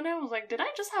back on it, I was like, did I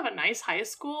just have a nice high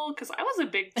school? Because I was a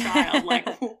big child.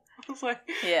 I was like,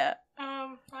 yeah.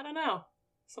 I don't know.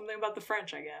 Something about the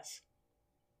French, I guess.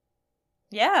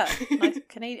 Yeah, like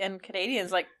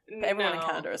Canadians, like everyone in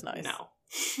Canada is nice.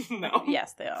 No.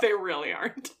 Yes, they are. They really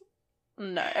aren't.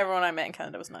 No, everyone I met in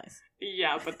Canada was nice.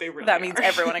 Yeah, but they really That means are.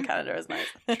 everyone in Canada is nice.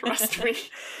 Trust me.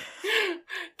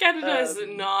 Canada is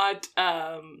not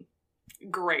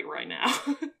great right now.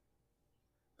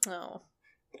 Oh.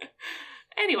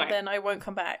 Anyway. Then I won't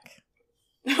come back.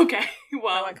 Okay,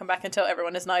 well. I won't come back until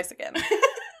everyone is nice again.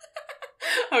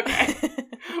 Okay.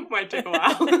 Might take a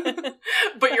while.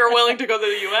 But you're willing to go to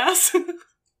the US?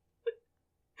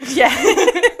 Yeah.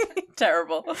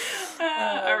 Terrible.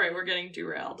 Alright, we're getting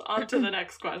derailed. On to the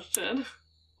next question.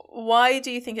 Why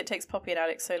do you think it takes Poppy and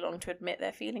Alex so long to admit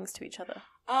their feelings to each other?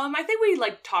 I think we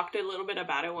talked a little bit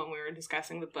about it when we were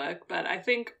discussing the book, but I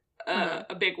think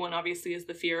a big one obviously is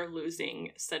the fear of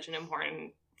losing such an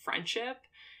important friendship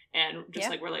and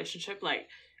just relationship. Like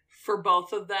for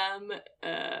both of them,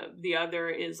 the other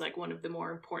is one of the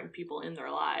more important people in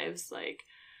their lives.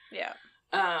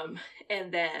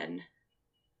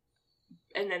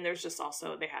 And then there's just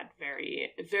also, they had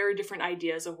very, very different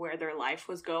ideas of where their life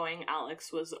was going.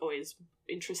 Alex was always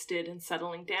interested in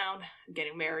settling down,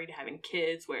 getting married, having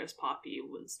kids, whereas Poppy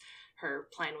her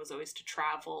plan was always to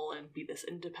travel and be this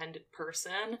independent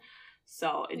person.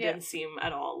 So it didn't seem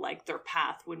at all like their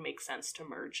path would make sense to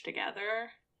merge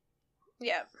together.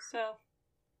 Yeah. So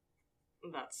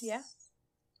that's... Yeah.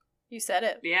 You said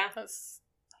it. Yeah. That's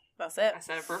it. I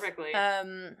said it perfectly.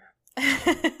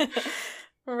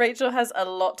 Rachel has a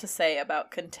lot to say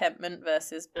about contentment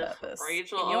versus purpose.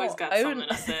 Rachel always got something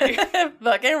to say.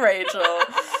 Fucking Rachel.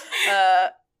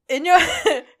 In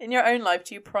your own life,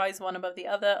 do you prize one above the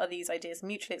other? Are these ideas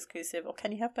mutually exclusive, or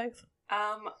can you have both?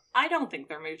 I don't think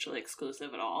they're mutually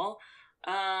exclusive at all.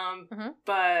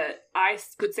 But I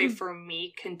would say for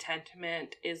me,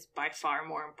 contentment is by far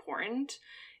more important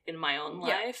in my own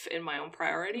life, in my own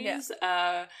priorities.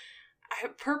 Yeah.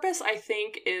 Purpose, I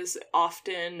think, is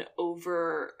often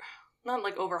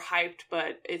not overhyped,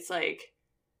 but it's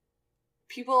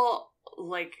people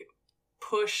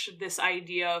push this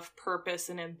idea of purpose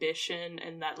and ambition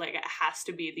and that it has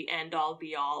to be the end all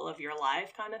be all of your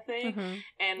life kind of thing.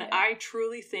 And I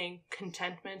truly think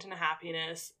contentment and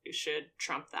happiness should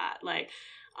trump that.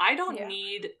 I don't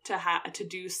need to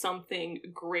do something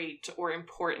great or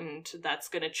important that's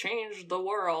going to change the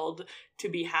world to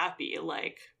be happy.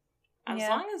 As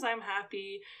long as I'm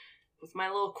happy with my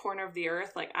little corner of the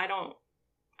earth, I'm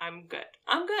good.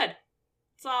 I'm good.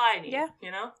 That's all I need, you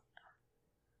know?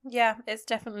 Yeah, it's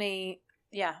definitely,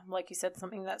 like you said,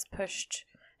 something that's pushed.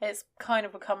 It's kind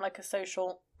of become a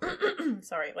social,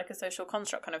 a social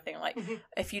construct kind of thing.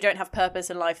 If you don't have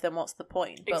purpose in life, then what's the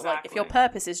point? But if your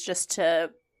purpose is just to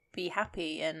be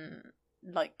happy and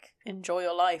enjoy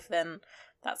your life, then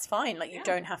that's fine. You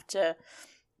don't have to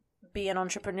be an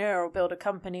entrepreneur or build a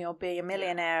company or be a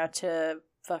millionaire to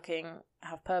fucking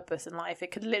have purpose in life.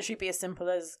 It could literally be as simple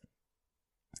as,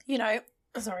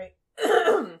 sorry.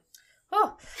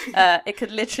 It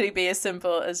could literally be as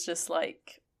simple as just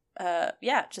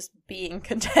just being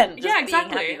content. Just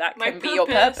exactly. Being happy. That can be your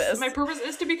purpose. My purpose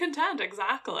is to be content.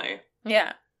 Exactly.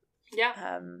 Yeah.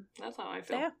 Yeah. That's how I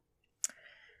feel. Yeah.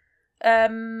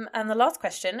 And the last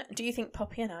question, do you think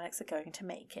Poppy and Alex are going to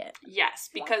make it? Yes,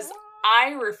 because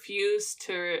I refuse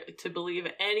to believe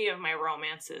any of my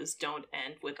romances don't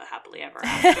end with a happily ever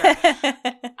after.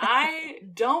 I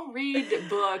don't read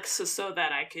books so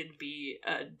that I could be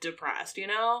depressed,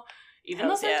 even though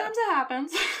sometimes it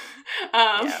happens.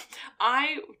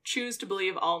 I choose to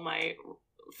believe all my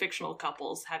fictional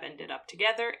couples have ended up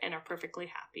together and are perfectly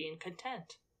happy and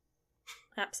content.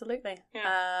 Absolutely.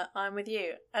 Yeah. I'm with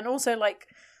you. And also,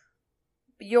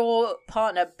 your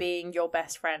partner being your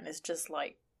best friend is just,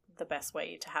 the best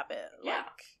way to have it.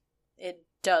 It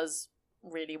does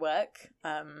really work.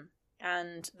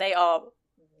 And they are,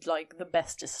 the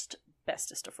bestest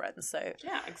of friends. So,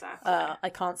 yeah, exactly. I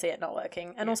can't see it not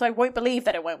working. And also, I won't believe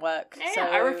that it won't work. Yeah,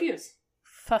 I refuse.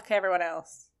 Fuck everyone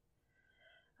else.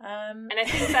 And I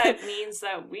think that means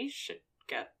that we should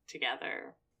get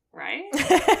together. Right?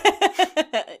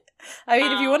 I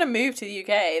mean, if you want to move to the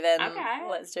UK, then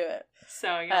let's do it.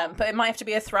 So, but it might have to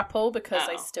be a throuple because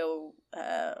I still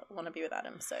want to be with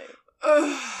Adam. So,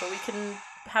 but we can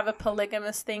have a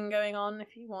polygamous thing going on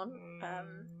if you want.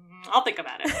 I'll think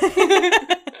about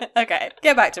it. Okay,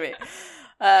 get back to me.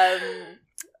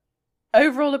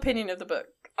 Overall opinion of the book.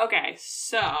 Okay,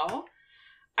 so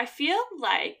I feel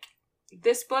like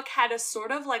this book had a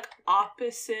sort of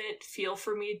opposite feel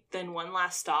for me than One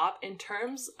Last Stop in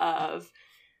terms of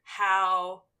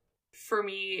how, for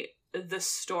me, the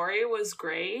story was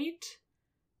great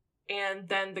and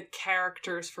then the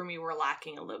characters for me were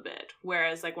lacking a little bit.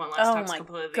 Whereas like One Last Stop's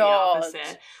completely the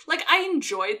opposite. Like I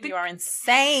enjoyed the. You are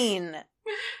insane.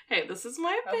 Hey, this is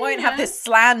my opinion. I won't have this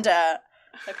slander.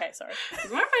 Okay, sorry. This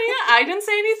is my opinion. I didn't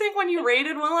say anything when you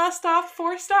rated One Last Stop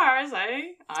 4 stars.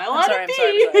 I let it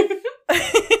be. I'm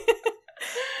sorry.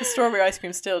 The strawberry ice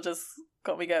cream still just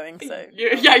got me going, so...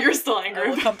 You're still angry. I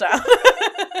will calm down.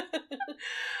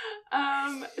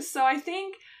 So I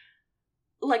think,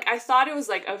 like, I thought it was,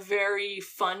 like, a very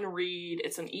fun read.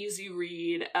 It's an easy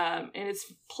read, and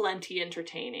it's plenty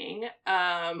entertaining.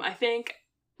 I think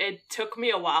it took me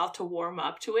a while to warm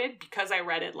up to it because I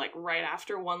read it, like, right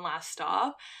after One Last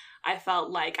Stop. I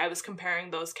felt like I was comparing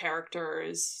those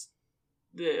characters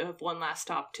of One Last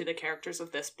Stop to the characters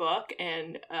of this book,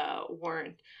 and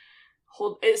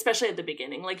especially at the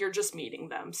beginning, like you're just meeting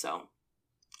them. So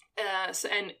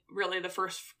and really the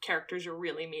first characters you're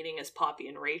really meeting is Poppy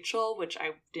and Rachel, which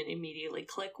I didn't immediately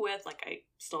click with. Like I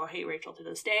still hate Rachel to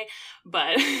this day,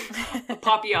 but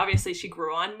Poppy, obviously she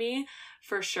grew on me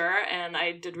for sure, and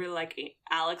I did really like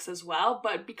Alex as well.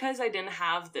 But because I didn't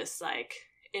have this like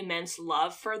immense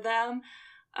love for them,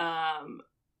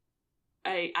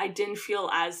 I didn't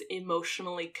feel as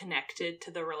emotionally connected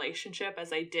to the relationship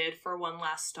as I did for One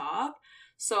Last Stop.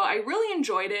 So I really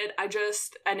enjoyed it.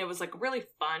 And it was like a really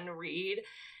fun read.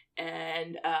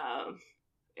 And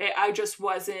I just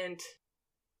wasn't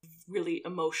really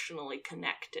emotionally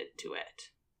connected to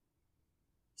it.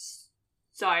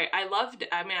 So I loved it.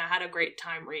 I mean, I had a great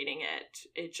time reading it.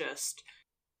 It just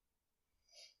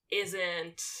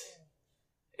isn't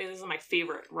my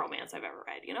favorite romance I've ever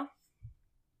read, you know?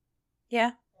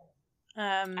 Yeah.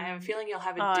 I have a feeling you'll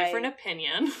have a different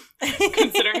opinion,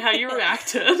 considering how you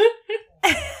reacted.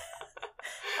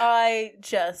 I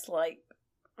just, like,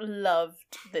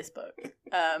 loved this book.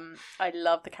 I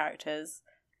love the characters.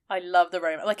 I love the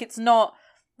romance. Like, it's not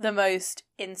the most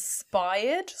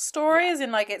inspired stories,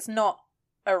 and, like, it's not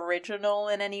original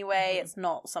in any way. It's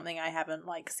not something I haven't,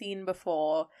 like, seen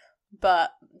before.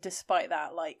 But despite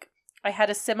that, like, I had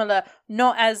a similar,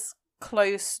 not as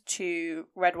close to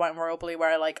Red, White, and Royal Blue,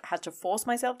 where I like had to force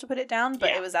myself to put it down,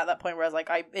 but it was at that point where I was like,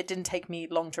 it didn't take me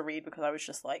long to read because I was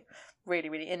just like really,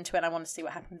 really into it. And I wanted to see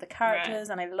what happened with the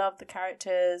characters, and I love the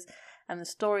characters, and the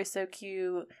story's so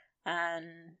cute,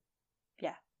 and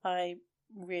yeah, I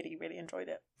really, really enjoyed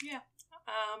it. Yeah.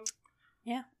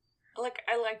 Like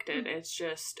I liked it. It's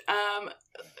just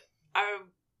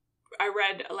I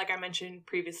read, like I mentioned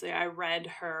previously, I read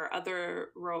her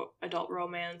other adult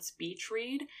romance, Beach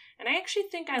Read, and I actually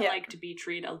think I liked Beach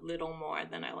Read a little more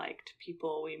than I liked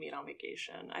People We Meet on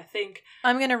Vacation. I think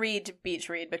I'm going to read Beach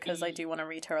Read because I do want to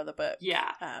read her other book.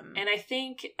 Yeah, and I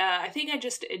think I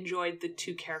just enjoyed the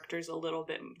two main characters a little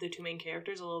bit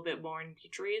more in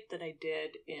Beach Read than I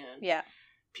did in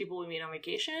People We Meet on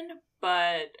Vacation.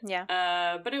 But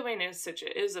but I mean, it was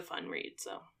a fun read,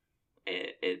 so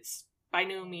it's by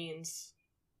no means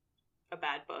a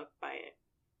bad book by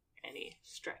any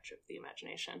stretch of the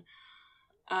imagination.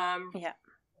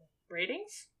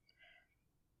 Ratings?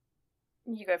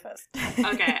 You go first.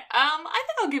 Okay. I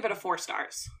think I'll give it a 4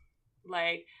 stars.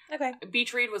 Like, okay.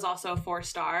 Beach Read was also 4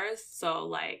 stars, so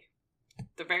like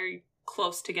they're very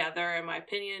close together in my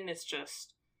opinion. It's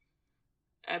just,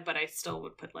 but I still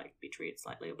would put like Beach Read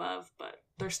slightly above, but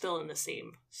they're still in the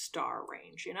same star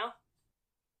range, you know?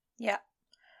 Yeah.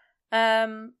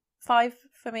 5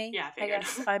 for me. Yeah, I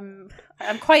guess I'm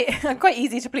quite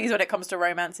easy to please when it comes to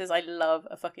romances. I love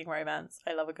a fucking romance.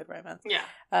 I love a good romance. Yeah.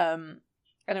 And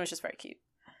it was just very cute.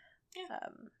 Yeah.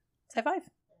 So 5.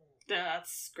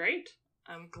 That's great.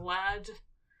 I'm glad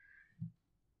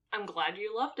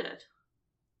you loved it.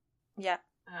 Yeah.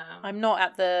 I'm not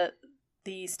at the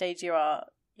stage you are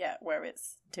yet where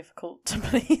it's difficult to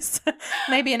please.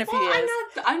 Maybe in a few years.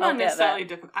 I'm not necessarily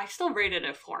difficult. I still rated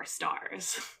it 4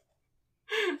 stars.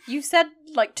 You said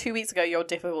like 2 weeks ago you're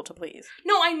difficult to please.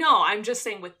 No, I know. I'm just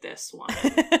saying with this one.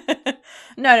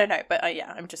 No. But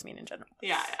I'm just mean in general.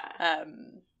 Yeah.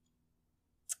 And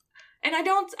I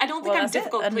don't think I'm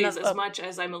difficult to please as much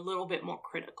as I'm a little bit more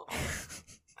critical.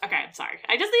 Okay, I'm sorry.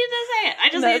 I just needed to say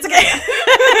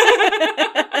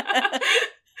it.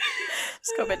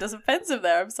 Just got a bit defensive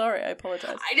there. I'm sorry. I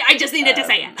apologize. I just needed to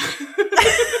say it.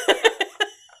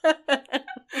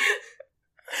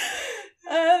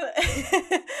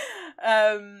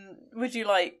 Would you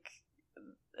like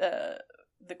the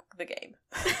game?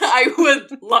 I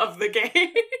would love the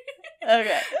game.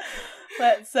 Okay.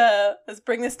 Let's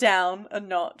bring this down a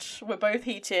notch. We're both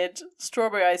heated.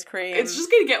 Strawberry ice cream. It's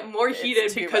just gonna get more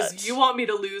heated because you want me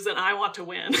to lose and I want to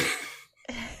win.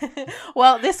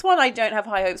 Well, this one I don't have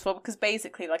high hopes for because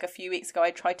basically, like a few weeks ago,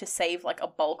 I tried to save like a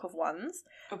bulk of ones.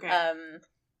 Okay.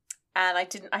 And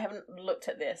I haven't looked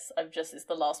at this. It's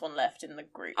the last one left in the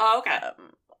group. Oh, okay.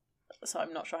 So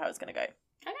I'm not sure how it's gonna go.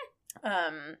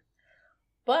 Okay.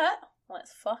 But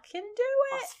let's fucking do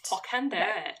it. Let's fucking do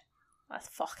it. Let's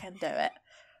fucking do it.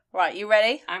 Right, you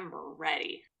ready? I'm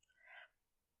ready.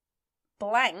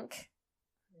 Blank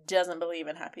doesn't believe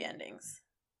in happy endings.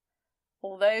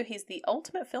 Although he's the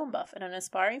ultimate film buff and an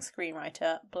aspiring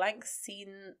screenwriter, Blank's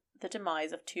seen the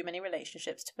demise of too many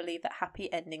relationships to believe that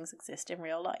happy endings exist in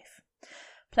real life.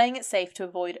 Playing it safe to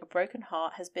avoid a broken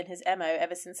heart has been his MO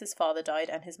ever since his father died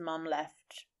and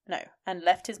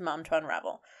left his mum to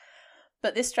unravel.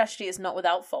 But this strategy is not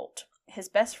without fault. His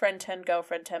best friend turned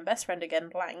girlfriend turned best friend again,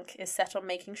 Blank, is set on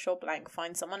making sure Blank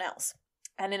finds someone else.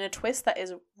 And in a twist that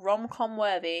is rom-com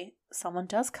worthy, someone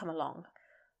does come along.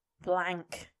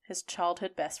 Blank, his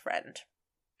childhood best friend.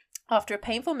 After a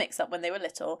painful mix-up when they were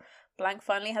little, Blank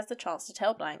finally has the chance to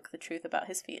tell Blank the truth about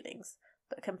his feelings.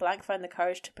 But can Blank find the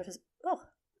courage to...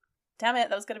 damn it,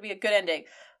 that was going to be a good ending.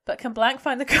 But can Blank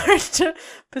find the courage to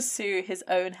pursue his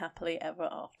own happily ever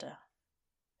after?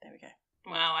 There we go.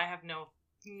 Wow, I have no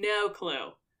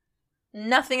clue.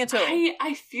 Nothing at all.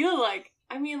 I feel like,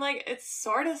 it's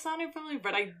sort of sounding familiar,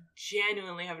 but I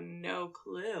genuinely have no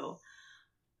clue.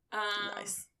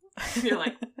 Nice. You're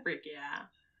like, freak yeah.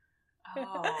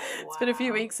 Oh, wow. It's been a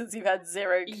few weeks since you've had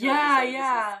zero clues.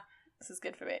 Yeah. This is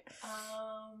good for me.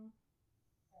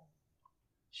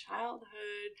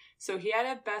 Childhood. So he had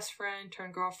a best friend,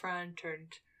 turned girlfriend,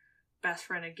 turned best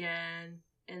friend again,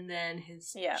 and then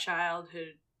his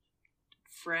childhood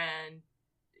friend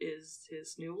is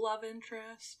his new love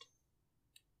interest.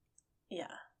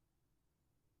 Yeah.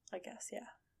 I guess, yeah.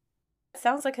 It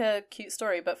sounds like a cute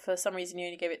story, but for some reason you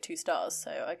only gave it 2 stars,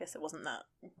 so I guess it wasn't that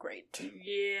great.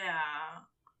 Yeah.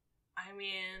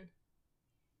 It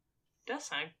does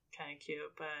sound kind of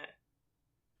cute, but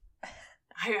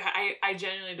I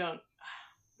genuinely don't.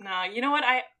 No, you know what?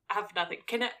 I have nothing.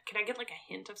 Can I get like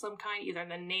a hint of some kind, either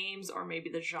the names or maybe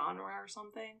the genre or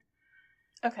something?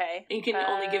 Okay. And you can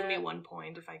only give me 1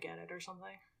 point if I get it or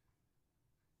something.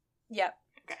 Yep.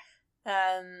 Okay.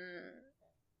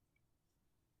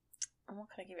 What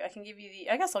can I give you?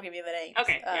 I guess I'll give you the names.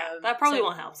 Okay, yeah. That probably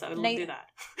won't help, so we'll do that.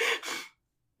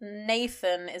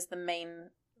 Nathan is the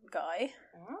main guy.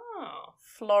 Oh.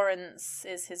 Florence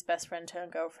is his best friend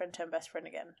turned girlfriend turned best friend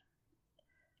again.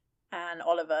 And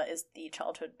Oliver is the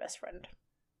childhood best friend.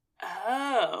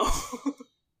 Oh.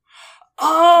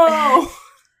 Oh!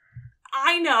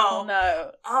 I know. Oh,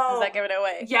 no. Oh. Is that giving it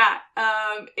away? Yeah.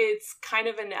 It's kind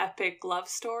of an epic love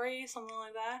story, something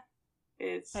like that.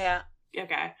 It's... Yeah.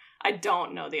 Okay. I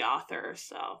don't know the author,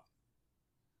 so...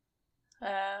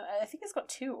 I think it's got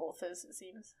 2 authors, it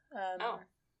seems.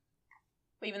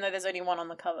 Even though there's only one on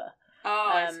the cover.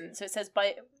 Oh, I see. So it says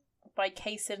by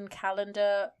Kaysen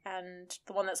Calendar, and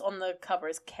the one that's on the cover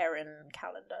is Karen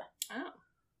Calendar. Oh.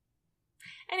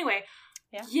 Anyway,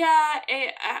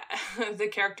 the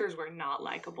characters were not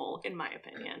likable, in my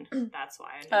opinion. That's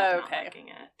why I ended up not liking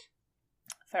it.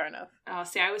 Fair enough.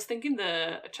 See, I was thinking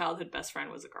the childhood best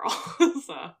friend was a girl,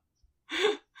 so...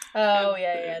 no.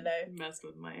 Messed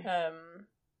with my...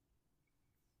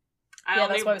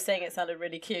 that's why I was saying it sounded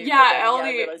really cute. Yeah, I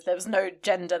realized there was no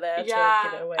gender there to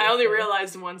give it away. I only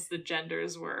realized once the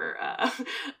genders were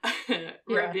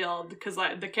revealed, because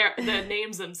the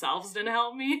names themselves didn't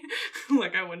help me.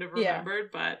 Like, I wouldn't have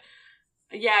remembered, but...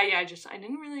 I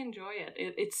didn't really enjoy it.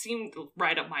 It seemed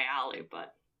right up my alley,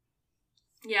 but...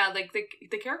 Yeah, like,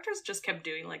 the characters just kept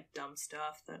doing, like, dumb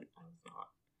stuff that I was not...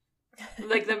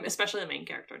 Like, especially the main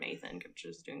character, Nathan, kept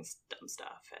just doing dumb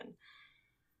stuff, and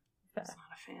I was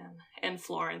not a fan. And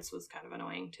Florence was kind of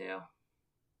annoying, too.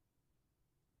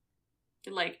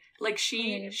 Like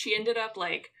she ended up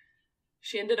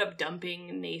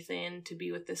dumping Nathan to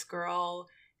be with this girl,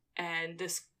 and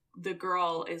the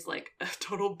girl is, like, a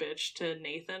total bitch to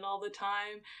Nathan all the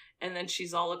time, and then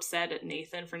she's all upset at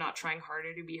Nathan for not trying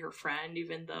harder to be her friend,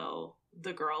 even though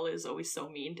the girl is always so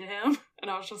mean to him. And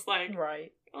I was just like...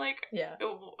 Right. Like,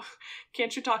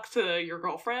 can't you talk to your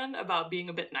girlfriend about being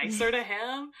a bit nicer to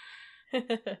him?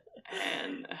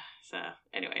 And so,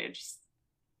 anyway, it just...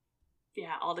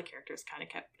 Yeah, all the characters kind of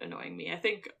kept annoying me. I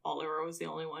think Oliver was the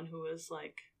only one who was,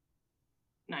 like,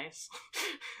 nice.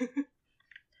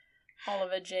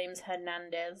 Oliver James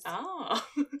Hernandez. Oh.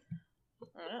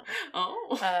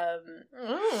 Oh.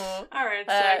 All right.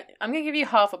 So I'm gonna give you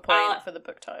half a point for the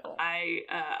book title. I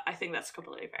think that's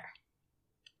completely fair.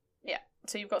 Yeah.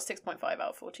 So you've got 6.5 out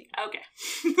of 14. Okay.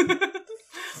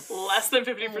 Less than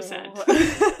 50%.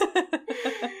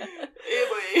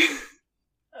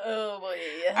 Oh boy.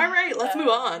 All right, let's move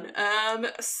on.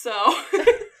 So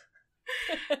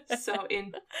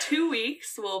in 2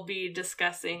 weeks, we'll be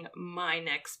discussing my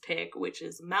next pick, which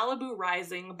is Malibu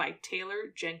Rising by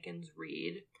Taylor Jenkins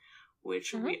Reid,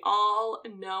 which we all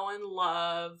know and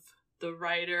love. The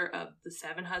writer of The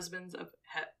Seven Husbands of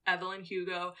Evelyn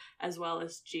Hugo, as well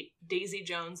as Daisy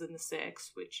Jones and the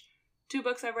Six, which 2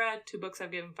 books I've read, 2 books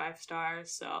I've given 5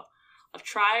 stars. So I'll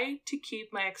try to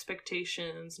keep my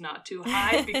expectations not too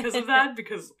high because of that,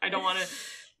 because I don't want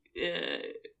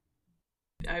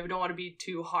to be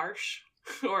too harsh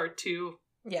or too...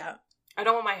 Yeah. I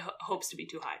don't want my hopes to be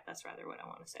too high. That's rather what I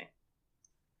want to say.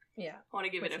 Yeah. I want to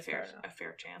give it a fair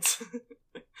chance.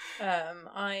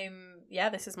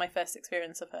 This is my first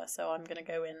experience of her, so I'm going to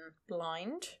go in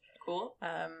blind. Cool.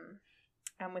 And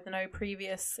with no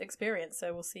previous experience,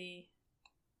 so we'll see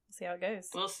how it goes.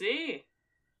 We'll see.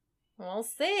 We'll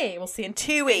see in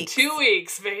 2 weeks. 2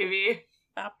 weeks, baby.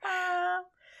 Ba-ba.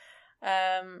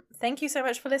 Thank you so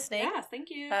much for listening. Yeah, thank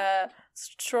you.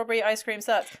 Strawberry ice cream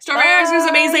sucks. Strawberry ice cream is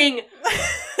amazing.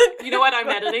 You know what? I'm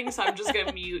editing, so I'm just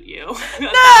gonna mute you at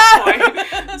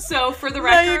that point. So for the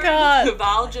record, you can't.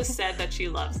 Val just said that she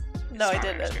loves. No, I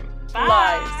strawberry ice didn't. cream.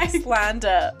 Bye. Lies,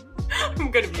 slander.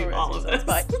 I'm gonna mute all of this.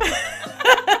 Bye.